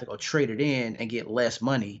done, and I have to go trade it in and get less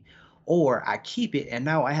money, or I keep it and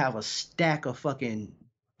now I have a stack of fucking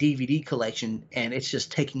DVD collection and it's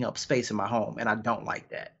just taking up space in my home, and I don't like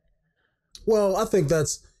that. Well, I think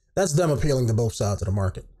that's them appealing to both sides of the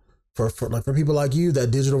market. For people like you,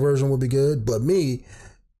 that digital version would be good, but me,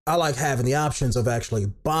 I like having the options of actually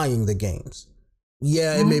buying the games.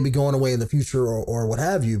 Yeah, it may be going away in the future or what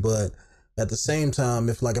have you, but at the same time,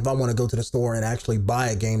 if I want to go to the store and actually buy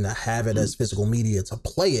a game to have it as physical media to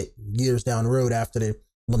play it years down the road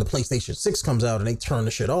when the PlayStation 6 comes out and they turn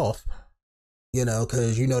the shit off,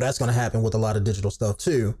 because that's going to happen with a lot of digital stuff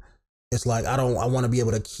too. It's like, I want to be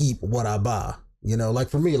able to keep what I buy, like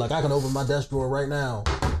for me, like I can open my desk drawer right now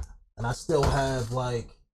and I still have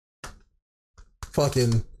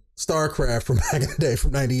fucking StarCraft from back in the day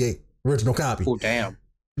from '98, original copy. Oh damn!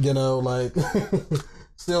 You know, like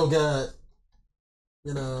still got,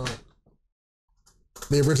 you know,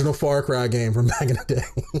 the original Far Cry game from back in the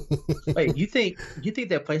day. Wait, you think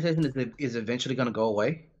that PlayStation is eventually going to go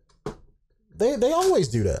away? They always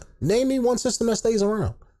do that. Name me one system that stays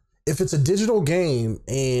around. If it's a digital game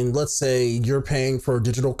and let's say you're paying for a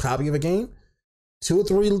digital copy of a game, 2 or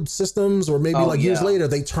 3 systems or maybe years later,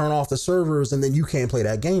 they turn off the servers and then you can't play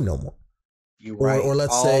that game no more. You're right. Or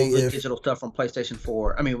let's all say the digital stuff from PlayStation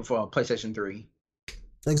 4. I mean, for PlayStation 3.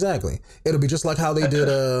 Exactly. It'll be just like how they did,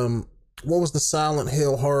 what was the Silent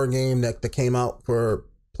Hill horror game that came out for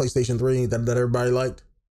PlayStation 3 that everybody liked?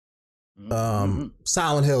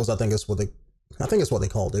 Silent Hills, I think it's what they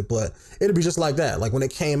called it, but it'd be just like that. Like when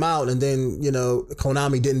it came out and then, you know,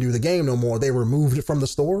 Konami didn't do the game no more, they removed it from the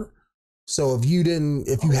store. So if you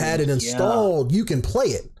had it installed, you can play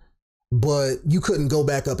it, but you couldn't go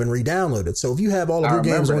back up and re-download it. So if you have all of your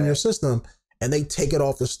games on your system and they take it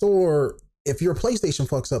off the store, if your PlayStation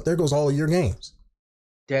fucks up, there goes all of your games.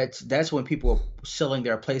 That's when people were selling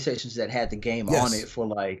their PlayStations that had the game on it for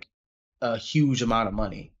like a huge amount of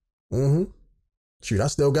money. Mm-hmm. Shoot, I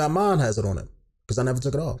still got mine has it on it because I never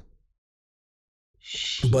took it off.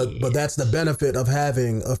 Shit. But that's the benefit of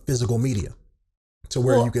having a physical media to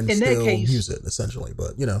where you can still use it essentially.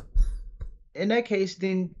 But you know, in that case,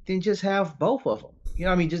 then just have both of them. You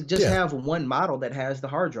know what I mean? Just have one model that has the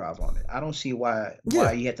hard drive on it. I don't see why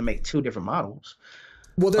you have to make 2 different models.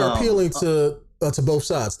 Well, they're appealing to both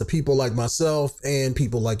sides, the people like myself and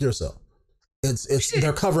people like yourself.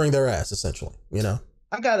 They're covering their ass essentially, you know.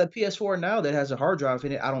 I got a PS4 now that has a hard drive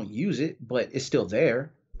in it. I don't use it, but it's still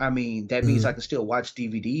there. I mean, that means I can still watch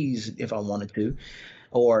DVDs if I wanted to,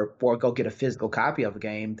 or go get a physical copy of a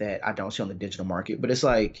game that I don't see on the digital market. But it's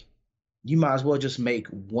like, you might as well just make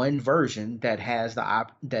one version that has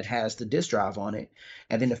the disk drive on it,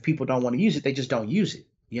 and then if people don't want to use it, they just don't use it.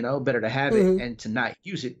 You know, better to have it and to not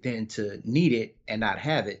use it than to need it and not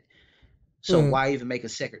have it. So why even make a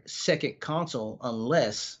second console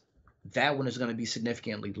unless that one is going to be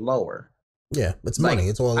significantly lower? Yeah, it's money.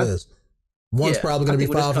 It's all it is. One's probably going to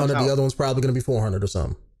be 500. The other one's probably going to be 400 or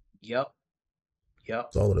something. Yep.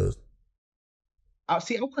 That's all it is. I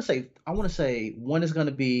want to say one is going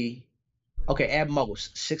to be at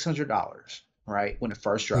most $600, right, when it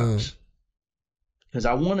first drops. Because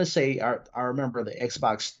I want to say I remember the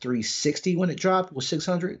Xbox 360 when it dropped was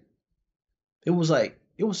 $600. It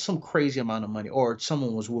was some crazy amount of money, or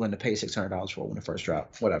someone was willing to pay $600 for it when it first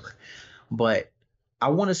dropped, whatever. But I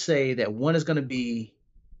want to say that one is going to be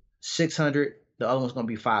 $600, the other one's going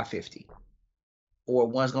to be $550, or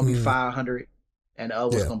one's going to be $500 and the other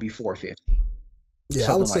one's going to be $450.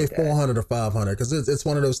 Yeah, I would say 400 or 500 because it's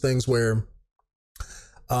one of those things where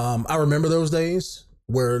I remember those days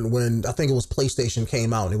where when I think it was PlayStation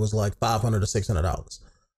came out, it was like $500 to $600.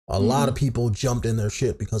 A lot of people jumped in their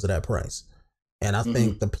shit because of that price. And I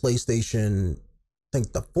think the PlayStation,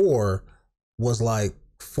 the 4 was like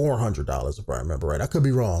 $400 if I remember right. I could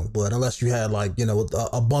be wrong, but unless you had like, you know,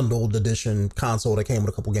 a bundled edition console that came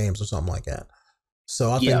with a couple games or something like that.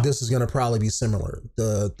 So I think this is going to probably be similar.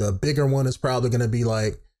 The bigger one is probably going to be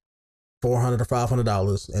like $400 or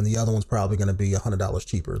 $500, and the other one's probably going to be $100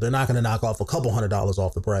 cheaper. They're not going to knock off a couple $100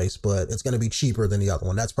 off the price, but it's going to be cheaper than the other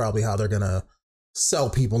one. That's probably how they're going to sell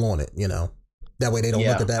people on it, you know. That way they don't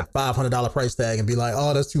look at that $500 price tag and be like,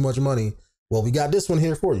 oh, that's too much money. Well, we got this one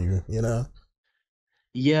here for you, you know?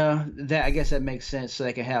 Yeah, I guess that makes sense. So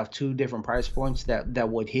they can have 2 different price points that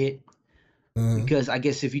would hit. Because I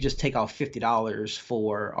guess if you just take off $50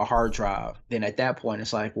 for a hard drive, then at that point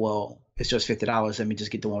it's like, well, it's just $50. Let me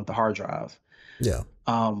just get the one with the hard drive. Yeah.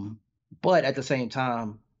 But at the same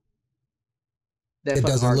time, that it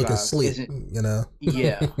doesn't look as sleek, you know?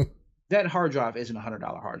 Yeah. That hard drive isn't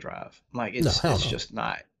 $100 hard drive. Like it's just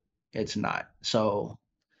not. It's not. So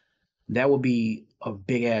that would be a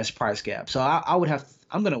big ass price gap. So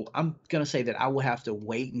I'm gonna say that I will have to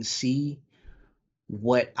wait and see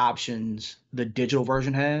what options the digital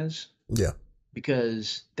version has. Yeah.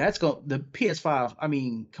 Because the PS5, I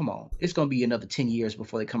mean, come on. It's going to be another 10 years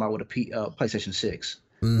before they come out with a PlayStation 6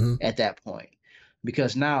 at that point.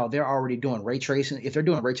 Because now they're already doing ray tracing. If they're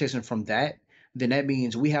doing ray tracing from that, then that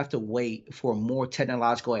means we have to wait for more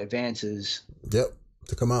technological advances. Yep,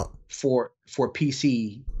 to come out. For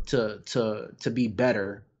PC to be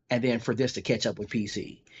better, and then for this to catch up with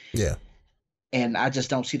PC. Yeah. And I just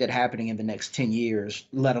don't see that happening in the next 10 years,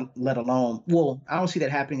 let alone, well, I don't see that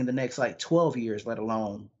happening in the next like 12 years, let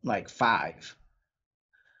alone like 5.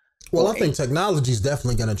 Well, I think technology is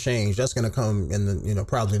definitely going to change. That's going to come in the, you know,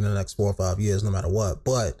 probably in the next 4 or 5 years, no matter what.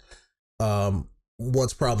 But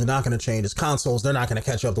what's probably not going to change is consoles. They're not going to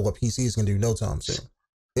catch up to what PCs can do no time soon.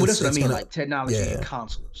 Well, that's what I mean. Like technology and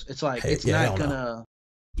consoles. It's like it's not gonna.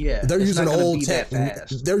 Yeah, they're using old tech.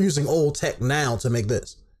 Fast. They're using old tech now to make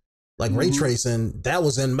this. Like ray tracing,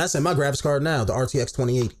 that's in my graphics card now, the RTX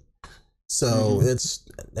 2080. So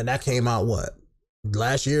and that came out what?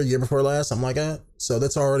 Last year before last, something like that. So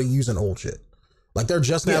that's already using old shit. Like they're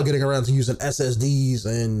just now getting around to using SSDs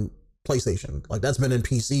and PlayStation. Like that's been in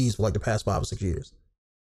PCs for like the past 5 or 6 years.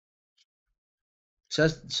 So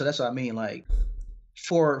that's what I mean. Like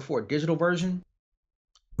for a digital version,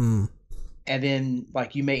 and then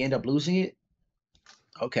like you may end up losing it.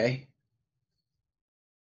 Okay.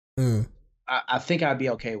 I think I'd be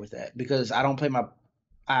okay with that because I don't play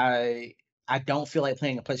I don't feel like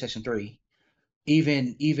playing a PlayStation 3.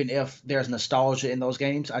 Even if there's nostalgia in those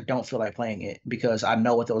games, I don't feel like playing it because I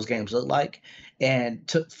know what those games look like. And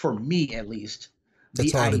for me at least,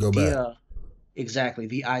 it's hard to go back. Exactly.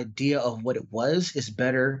 The idea of what it was is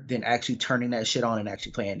better than actually turning that shit on and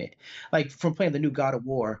actually playing it. Like from playing the new God of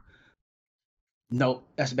War. Nope,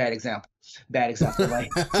 that's a bad example. Bad example.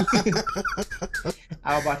 Like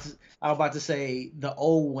I was about to say the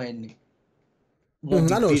old one won't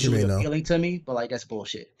be visually appealing to me, but like that's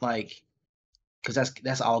bullshit. Like, because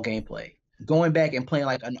that's all gameplay. Going back and playing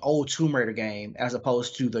like an old Tomb Raider game as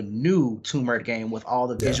opposed to the new Tomb Raider game with all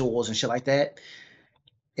the visuals and shit like that,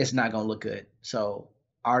 it's not gonna look good. So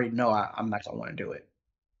I already know I'm not gonna want to do it.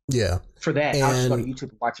 Yeah. For that, I'll just go to YouTube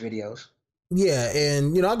and watch videos. Yeah,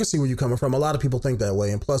 and I can see where you're coming from. A lot of people think that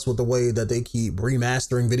way, and plus with the way that they keep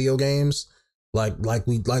remastering video games, like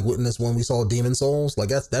witness when we saw Demon Souls, like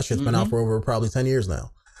that shit's been out for over probably 10 years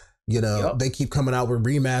now. They keep coming out with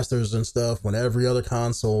remasters and stuff when every other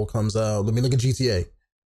console comes out. I mean, look at GTA,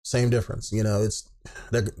 same difference.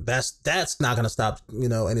 That's not gonna stop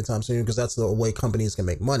anytime soon because that's the way companies can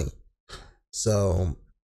make money. So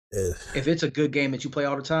if it's a good game that you play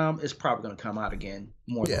all the time, it's probably gonna come out again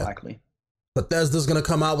more than likely. Bethesda's gonna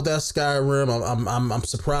come out with that Skyrim. I'm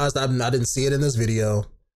surprised I didn't see it in this video.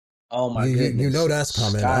 Oh my goodness! You know that's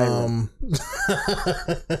coming. But I don't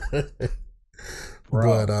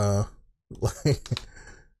know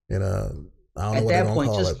at what that gonna point,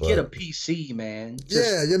 call just it, get but a PC, man.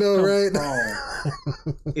 Right?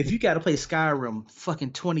 If you got to play Skyrim,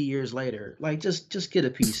 fucking 20 years later, like just get a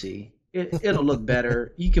PC. It'll look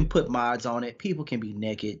better. You can put mods on it. People can be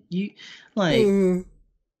naked. You like.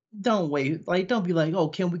 Don't wait. Like, don't be like, oh,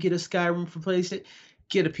 can we get a Skyrim for PlayStation?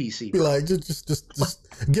 Get a PC. Bro. Like, just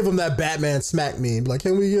give them that Batman smack meme. Like,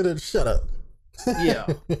 can we get it? Shut up. Yeah.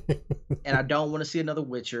 And I don't want to see another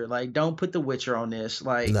Witcher. Like, don't put the Witcher on this.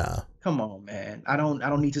 Like, come on, man. I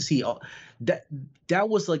don't need to see all that. That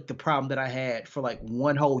was like the problem that I had for like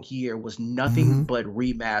one whole year was nothing but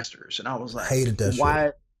remasters, and I was like, hated that why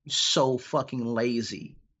shit. So fucking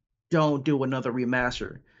lazy? Don't do another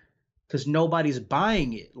remaster. Because nobody's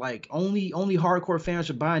buying it. Like only hardcore fans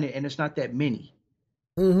are buying it, and it's not that many.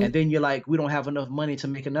 And then you're like, we don't have enough money to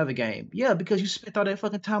make another game. Yeah, because you spent all that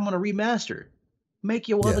fucking time on a remaster. Make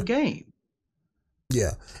your other game.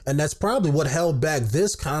 Yeah, and that's probably what held back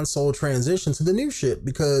this console transition to the new shit,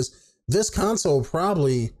 because this console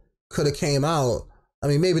probably could have came out. I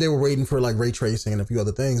mean, maybe they were waiting for like ray tracing and a few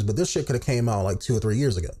other things, but this shit could have came out like 2 or 3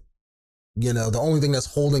 years ago. The only thing that's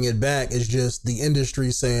holding it back is just the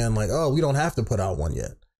industry saying like, oh, we don't have to put out one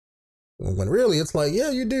yet. When really it's like,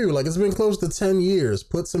 yeah, you do. Like, it's been close to 10 years.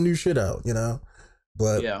 Put some new shit out,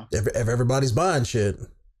 But if everybody's buying shit,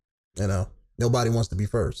 nobody wants to be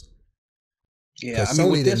first. Yeah, I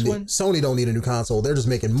mean, Sony don't need a new console. They're just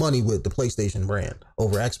making money with the PlayStation brand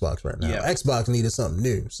over Xbox right now. Yeah. Xbox needed something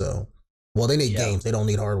new. So, well, they need games. They don't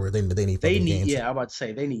need hardware. They need games. Yeah, I'm about to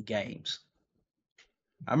say they need games.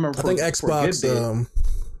 I remember. I think Xbox.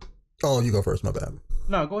 Oh, you go first. My bad.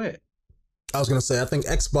 No, go ahead. I was gonna say I think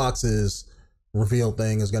Xbox's reveal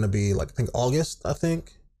thing is gonna be like I think August. I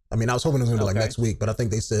mean, I was hoping it was gonna be like next week, but I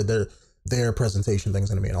think they said their presentation thing is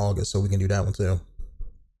gonna be in August, so we can do that one too.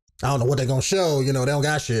 I don't know what they're gonna show. They don't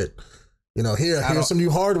got shit. Here's some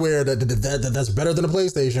new hardware that's better than a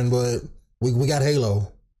PlayStation, but we got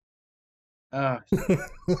Halo.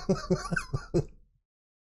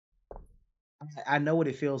 I know what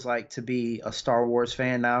it feels like to be a Star Wars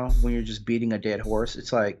fan now when you're just beating a dead horse.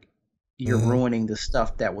 It's like you're ruining the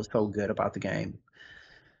stuff that was so good about the game.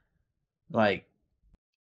 Like,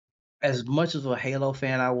 as much of a Halo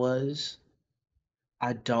fan I was,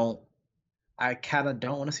 I kind of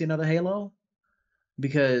don't want to see another Halo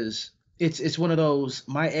because it's one of those,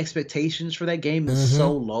 my expectations for that game is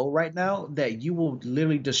so low right now that you will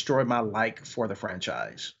literally destroy my like for the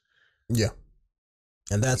franchise. Yeah.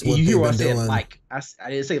 And that's what you they've hear been what I said, doing. like I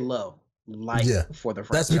didn't say low. for the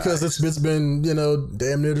That's franchise. because it's been, you know,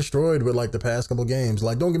 damn near destroyed with like the past couple games.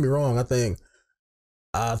 Like, don't get me wrong, I think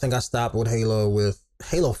I stopped with Halo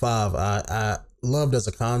 5. I loved as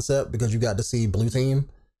a concept because you got to see Blue Team,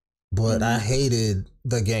 but I hated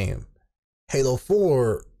the game. Halo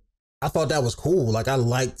 4, I thought that was cool. Like, I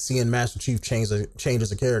liked seeing Master Chief change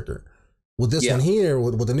as a character. With this one here,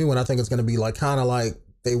 with the new one, I think it's going to be like kind of like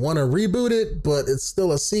they want to reboot it, but it's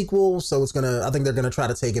still a sequel. So I think they're going to try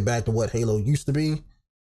to take it back to what Halo used to be,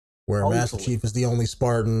 where Master Chief is the only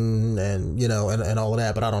Spartan and, you know, and all of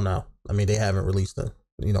that. But I don't know. I mean, they haven't released a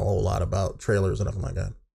whole lot about trailers and nothing like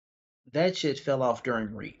that. That shit fell off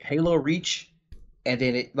during Halo Reach. And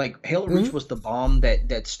then Halo Reach was the bomb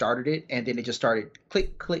that started it, and then it just started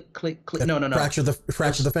click, click, click, click. No. Fracture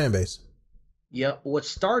the fan base. Yep. What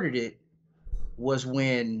started it was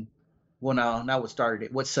when, not what started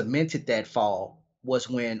it. What cemented that fall was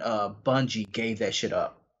when Bungie gave that shit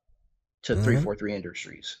up to 343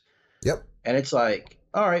 Industries. Yep. And it's like,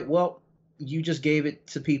 all right, well, you just gave it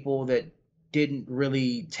to people that didn't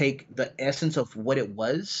really take the essence of what it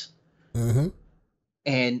was.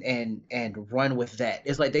 And run with that.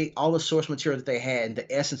 It's like all the source material that they had,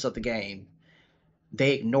 the essence of the game,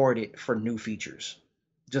 they ignored it for new features.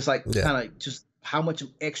 Just like kind of just how much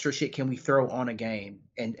extra shit can we throw on a game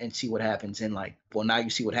and see what happens. And like, well, now you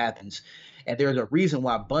see what happens. And there's a reason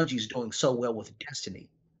why Bungie's doing so well with Destiny,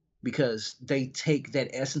 because they take that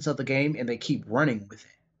essence of the game and they keep running with it.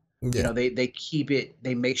 You know, they keep it,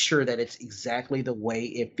 they make sure that it's exactly the way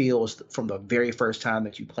it feels from the very first time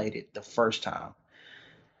that you played it the first time.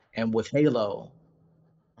 And with Halo,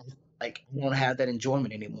 like, I don't have that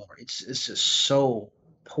enjoyment anymore. It's just so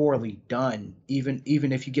poorly done. Even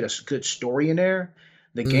if you get a good story in there,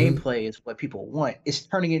 the gameplay is what people want. It's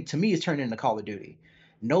turning into Call of Duty.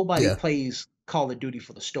 Nobody plays Call of Duty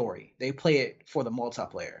for the story. They play it for the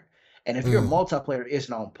multiplayer. And if your multiplayer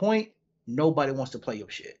isn't on point, nobody wants to play your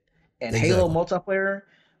shit. And Halo multiplayer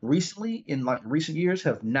in recent years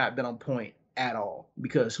have not been on point at all,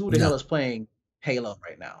 because who the hell is playing Halo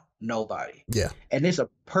right now? Nobody. Yeah. And it's a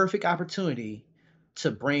perfect opportunity to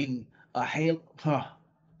bring a Halo.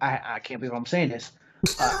 I can't believe I'm saying this.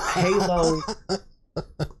 A Halo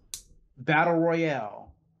Battle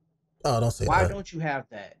Royale. Oh, don't say that. Why don't you have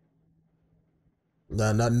that?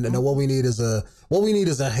 No. What we need is a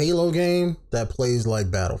Halo game that plays like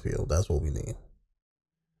Battlefield. That's what we need.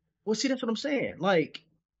 Well, see, that's what I'm saying. Like,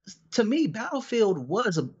 to me, Battlefield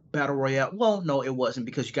was a Battle Royale. Well, no, it wasn't,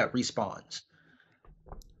 because you got respawns.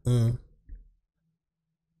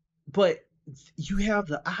 But you have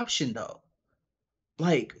the option, though.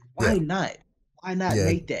 Like, why not? Why not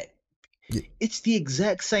make that? It's the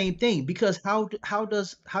exact same thing, because how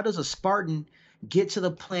does a Spartan get to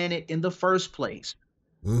the planet in the first place?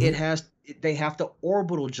 They have to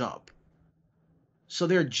orbital jump. So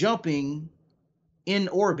they're jumping in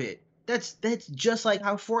orbit. That's just like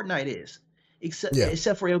how Fortnite is.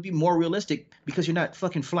 Except for it'll be more realistic, because you're not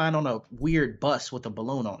fucking flying on a weird bus with a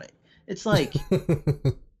balloon on it. It's like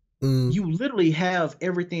you literally have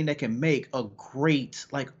everything that can make a great,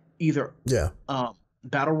 like, either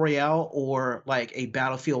Battle Royale or like a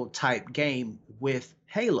Battlefield type game with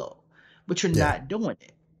Halo, but you're not doing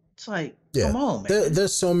it. It's like, come on, man.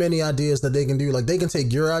 There's so many ideas that they can do. Like, they can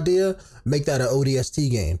take your idea, make that an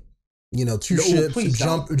ODST game. You know, ships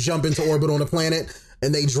jump into orbit on a planet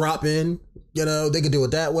and they drop in. You know, they could do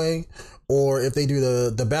it that way. Or if they do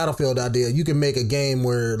the Battlefield idea, you can make a game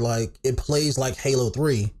where like it plays like Halo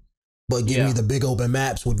 3, but give me the big open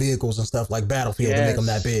maps with vehicles and stuff like Battlefield to make them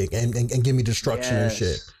that big, and give me destruction and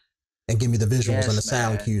shit, and give me the visuals and the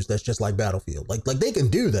sound cues that's just like Battlefield. Like they can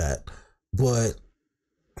do that, but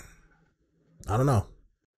I don't know.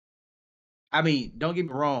 I mean, don't get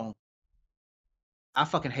me wrong. I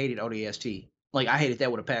fucking hated ODST. Like, I hated that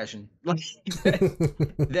with a passion. Like,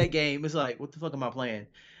 that game is like, what the fuck am I playing?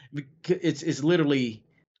 It's literally,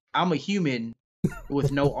 I'm a human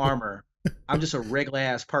with no armor. I'm just a regular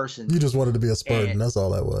ass person. You just wanted to be a Spartan. That's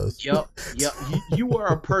all that was. Yep. You were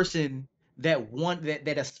a person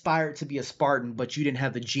that aspired to be a Spartan, but you didn't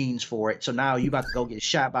have the genes for it. So now you about to go get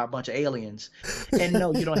shot by a bunch of aliens. And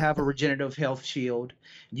no, you don't have a regenerative health shield.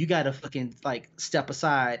 You got to fucking like step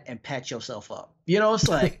aside and patch yourself up. You know, it's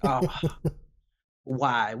like, oh,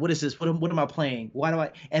 why? What is this? What am I playing? Why do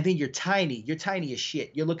I? And then you're tiny. You're tiny as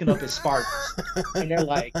shit. You're looking up at Spartans, and they're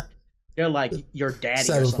like your daddy.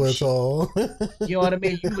 7 foot tall. You know what I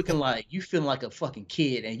mean? You looking like, you feeling like a fucking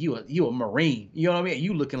kid, and you a Marine. You know what I mean?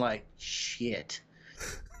 You looking like shit.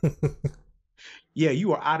 Yeah,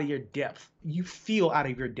 you are out of your depth. You feel out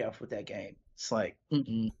of your depth with that game. It's like,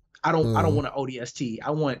 I don't want an ODST.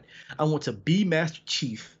 I want to be Master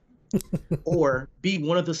Chief or be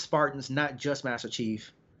one of the Spartans, not just Master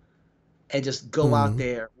Chief, and just go out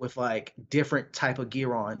there with like different type of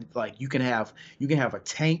gear on. Like you can have a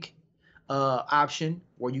tank option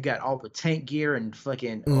where you got all the tank gear and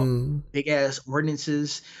fucking big ass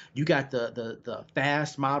ordinances. You got the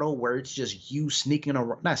fast model where it's just you sneaking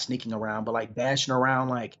around, not sneaking around, but like bashing around,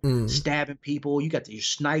 like stabbing people. You got your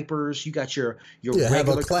snipers. You got your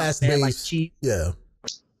regular class combat, base. like cheap. Yeah,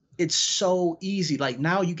 it's so easy. Like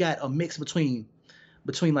now you got a mix between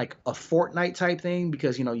like a Fortnite type thing,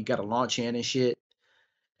 because you know you got to launch in and shit,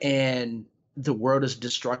 and the world is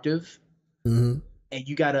destructive. And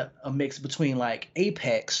you got a mix between like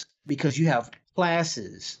Apex, because you have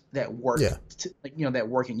classes that work, like, you know, that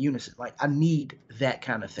work in unison. Like I need that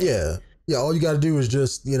kind of thing. Yeah. All you got to do is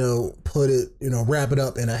just, you know, put it, you know, wrap it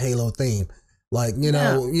up in a Halo theme. Like, you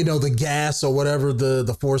know, the gas or whatever,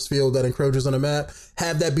 the force field that encroaches on the map,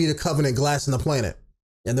 have that be the Covenant glassing the planet.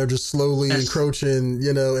 And they're just slowly encroaching,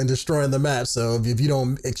 you know, and destroying the map. So if you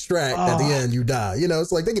don't extract at the end, you die. You know,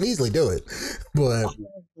 it's like they can easily do it. But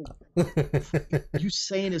you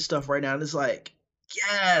saying this stuff right now, and it's like,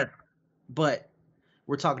 yeah. But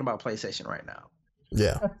we're talking about PlayStation right now.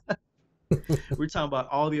 Yeah. We're talking about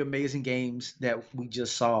all the amazing games that we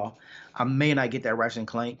just saw. I may not get that Ratchet and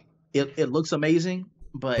Clank. It looks amazing,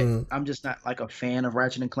 but I'm just not like a fan of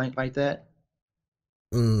Ratchet and Clank like that.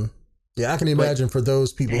 Yeah, I can imagine for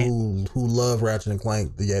those people who love Ratchet and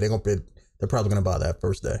Clank, they're probably gonna buy that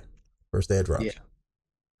first day it drops. Yeah.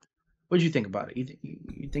 What did you think about it?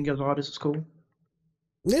 You think all this is cool?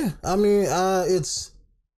 Yeah, I mean, it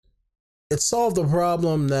solved the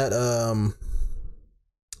problem that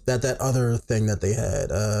that other thing that they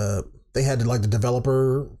had. They had like the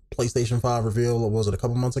developer PlayStation 5 reveal. Was it a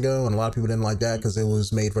couple months ago? And a lot of people didn't like that because it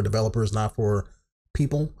was made for developers, not for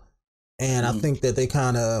people. And I think that they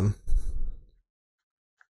kind of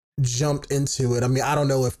jumped into it. I mean, I don't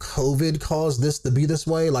know if COVID caused this to be this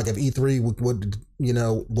way. Like if E3 would you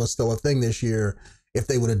know, was still a thing this year, if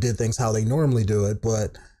they would have did things how they normally do it.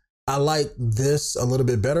 But I like this a little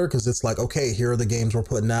bit better because it's like, okay, here are the games we're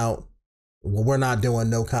putting out. Well, we're not doing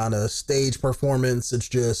no kind of stage performance. It's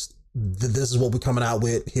just, this is what we're coming out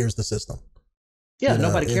with. Here's the system. Yeah, you know,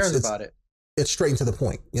 nobody cares about it. It's straight to the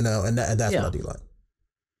point, you know, and that's what I do like.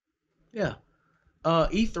 Yeah.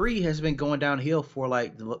 E3 has been going downhill for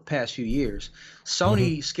like the past few years.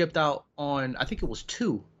 Sony skipped out on, I think it was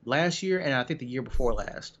 2 last year, and I think the year before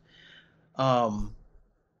last. And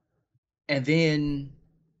then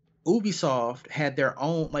Ubisoft had their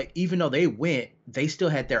own, like, even though they went, they still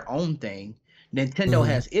had their own thing. Nintendo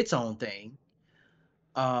has its own thing.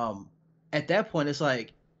 At that point, it's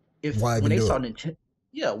like, when they saw Nintendo,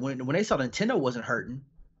 when they saw Nintendo wasn't hurting,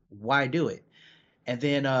 why do it? And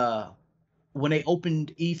then when they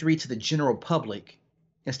opened E3 to the general public,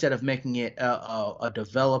 instead of making it a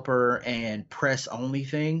developer and press only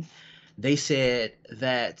thing, they said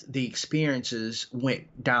that the experiences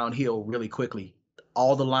went downhill really quickly.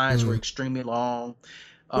 All the lines were extremely long.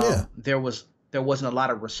 There wasn't a lot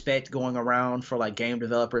of respect going around for like game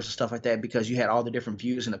developers and stuff like that, because you had all the different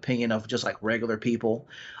views and opinion of just like regular people.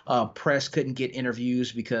 Press couldn't get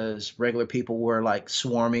interviews because regular people were like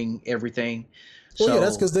swarming everything. Well, so, yeah,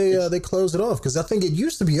 that's because they closed it off, because I think it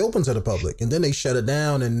used to be open to the public, and then they shut it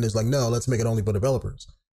down, and it's like, no, let's make it only for developers,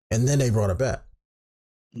 and then they brought it back.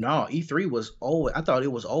 No, E3 was always, I thought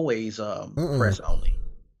it was always press only.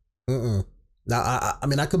 Now, I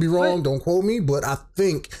mean, I could be wrong. Don't quote me, but I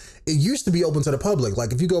think it used to be open to the public.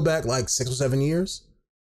 Like if you go back like 6 or 7 years,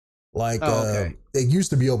 like it used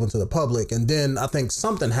to be open to the public, and then I think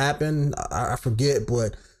something happened. I forget,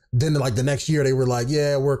 but then like the next year they were like,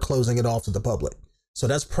 yeah, we're closing it off to the public. So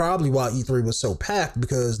that's probably why E3 was so packed,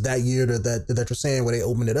 because that year that you're saying where they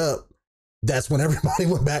opened it up, that's when everybody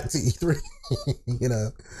went back to E3. You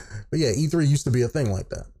know, but yeah, E3 used to be a thing like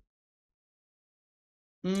that.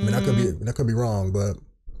 I mean, I could be wrong, but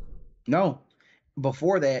no.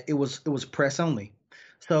 Before that, it was press only.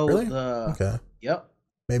 So really? Okay. Yep.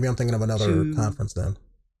 Maybe I'm thinking of another conference then.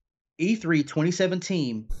 E3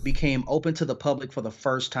 2017 became open to the public for the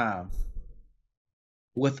first time,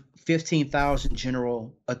 with 15,000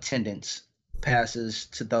 general attendance passes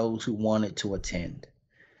to those who wanted to attend.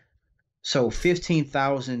 So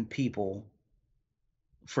 15,000 people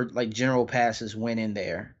for like general passes went in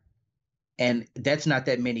there. And that's not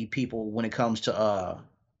that many people when it comes to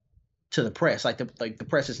the press. Like the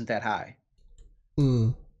press isn't that high.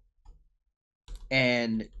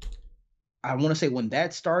 And I want to say when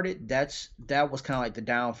that started, that was kind of like the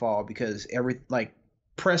downfall, because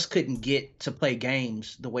press couldn't get to play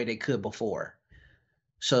games the way they could before.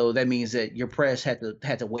 So that means that your press had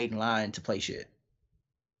to wait in line to play shit.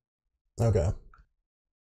 Okay.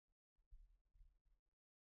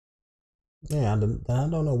 Yeah, I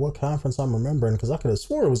don't know what conference I'm remembering because I could have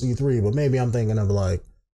swore it was E3, but maybe I'm thinking of like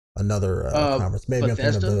another conference. Maybe Bethesda,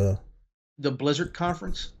 I'm thinking of the Blizzard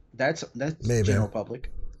conference. That's maybe general public.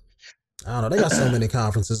 I don't know. They got so many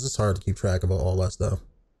conferences. It's hard to keep track of all that stuff.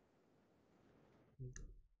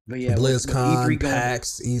 But yeah, BlizzCon, with E3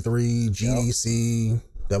 PAX, E3, GDC,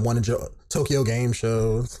 that one in Tokyo Game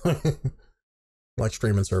Show, like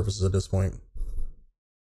streaming services at this point.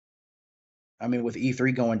 I mean, with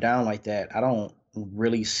E3 going down like that, I don't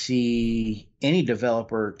really see any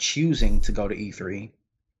developer choosing to go to E3.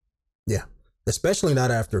 Yeah, especially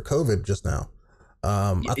not after COVID just now.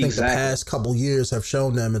 I think the past couple years have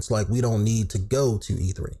shown them it's like we don't need to go to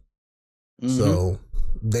E3. So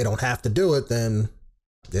they don't have to do it, then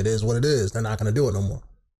it is what it is. They're not going to do it no more.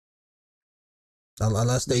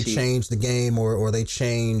 Unless they change the game or they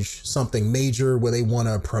change something major where they want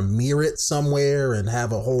to premiere it somewhere and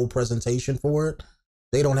have a whole presentation for it.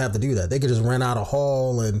 They don't have to do that. They could just rent out a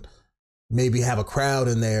hall and maybe have a crowd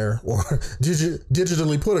in there or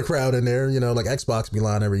digitally put a crowd in there, you know, like Xbox be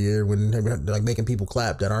lying every year when they're like making people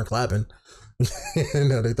clap that aren't clapping. You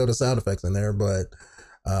know, they throw the sound effects in there, but,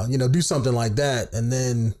 you know, do something like that and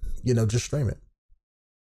then, you know, just stream it.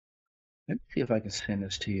 Let me see if I can send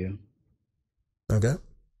this to you. Okay.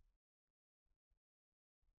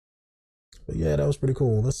 But yeah, that was pretty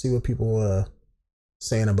cool. Let's see what people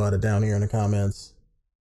saying about it down here in the comments.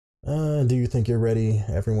 Do you think you're ready?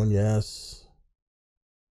 Everyone, yes.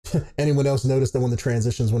 Anyone else notice that when the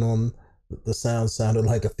transitions went on, the sound sounded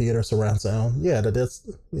like a theater surround sound? Yeah, that's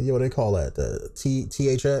what they call that, the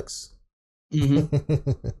THX.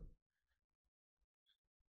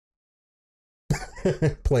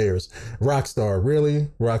 Players. Rockstar, really?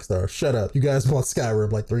 Rockstar, shut up. You guys bought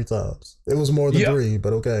Skyrim like 3 times. It was more than 3,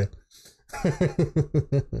 but okay.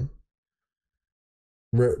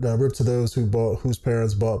 Rip to those whose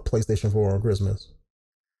parents bought PlayStation 4 on Christmas.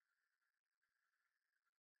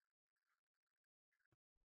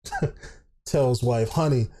 Tells wife,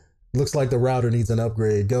 honey, looks like the router needs an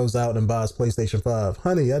upgrade. Goes out and buys PlayStation 5.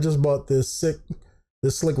 Honey, I just bought this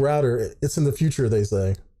slick router. It's in the future, they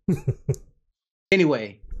say.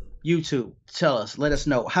 Anyway, YouTube, tell us, let us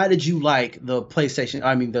know. How did you like the PlayStation?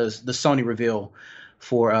 I mean, the Sony reveal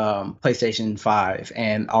for PlayStation 5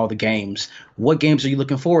 and all the games? What games are you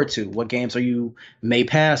looking forward to? What games are you may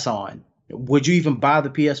pass on? Would you even buy the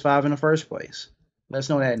PS5 in the first place? Let us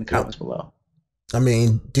know that in the comments below. I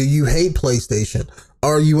mean, do you hate PlayStation?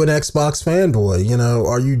 Are you an Xbox fanboy? You know,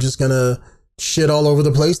 are you just gonna shit all over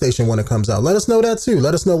the PlayStation when it comes out? Let us know that too.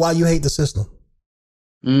 Let us know why you hate the system.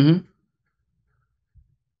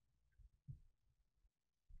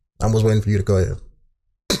 I was waiting for you to go ahead.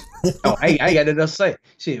 Oh, I got nothing else to say.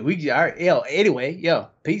 Shit, we all right. Yo, anyway,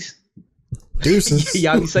 peace. Deuces.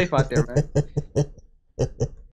 Y'all be safe out there, man.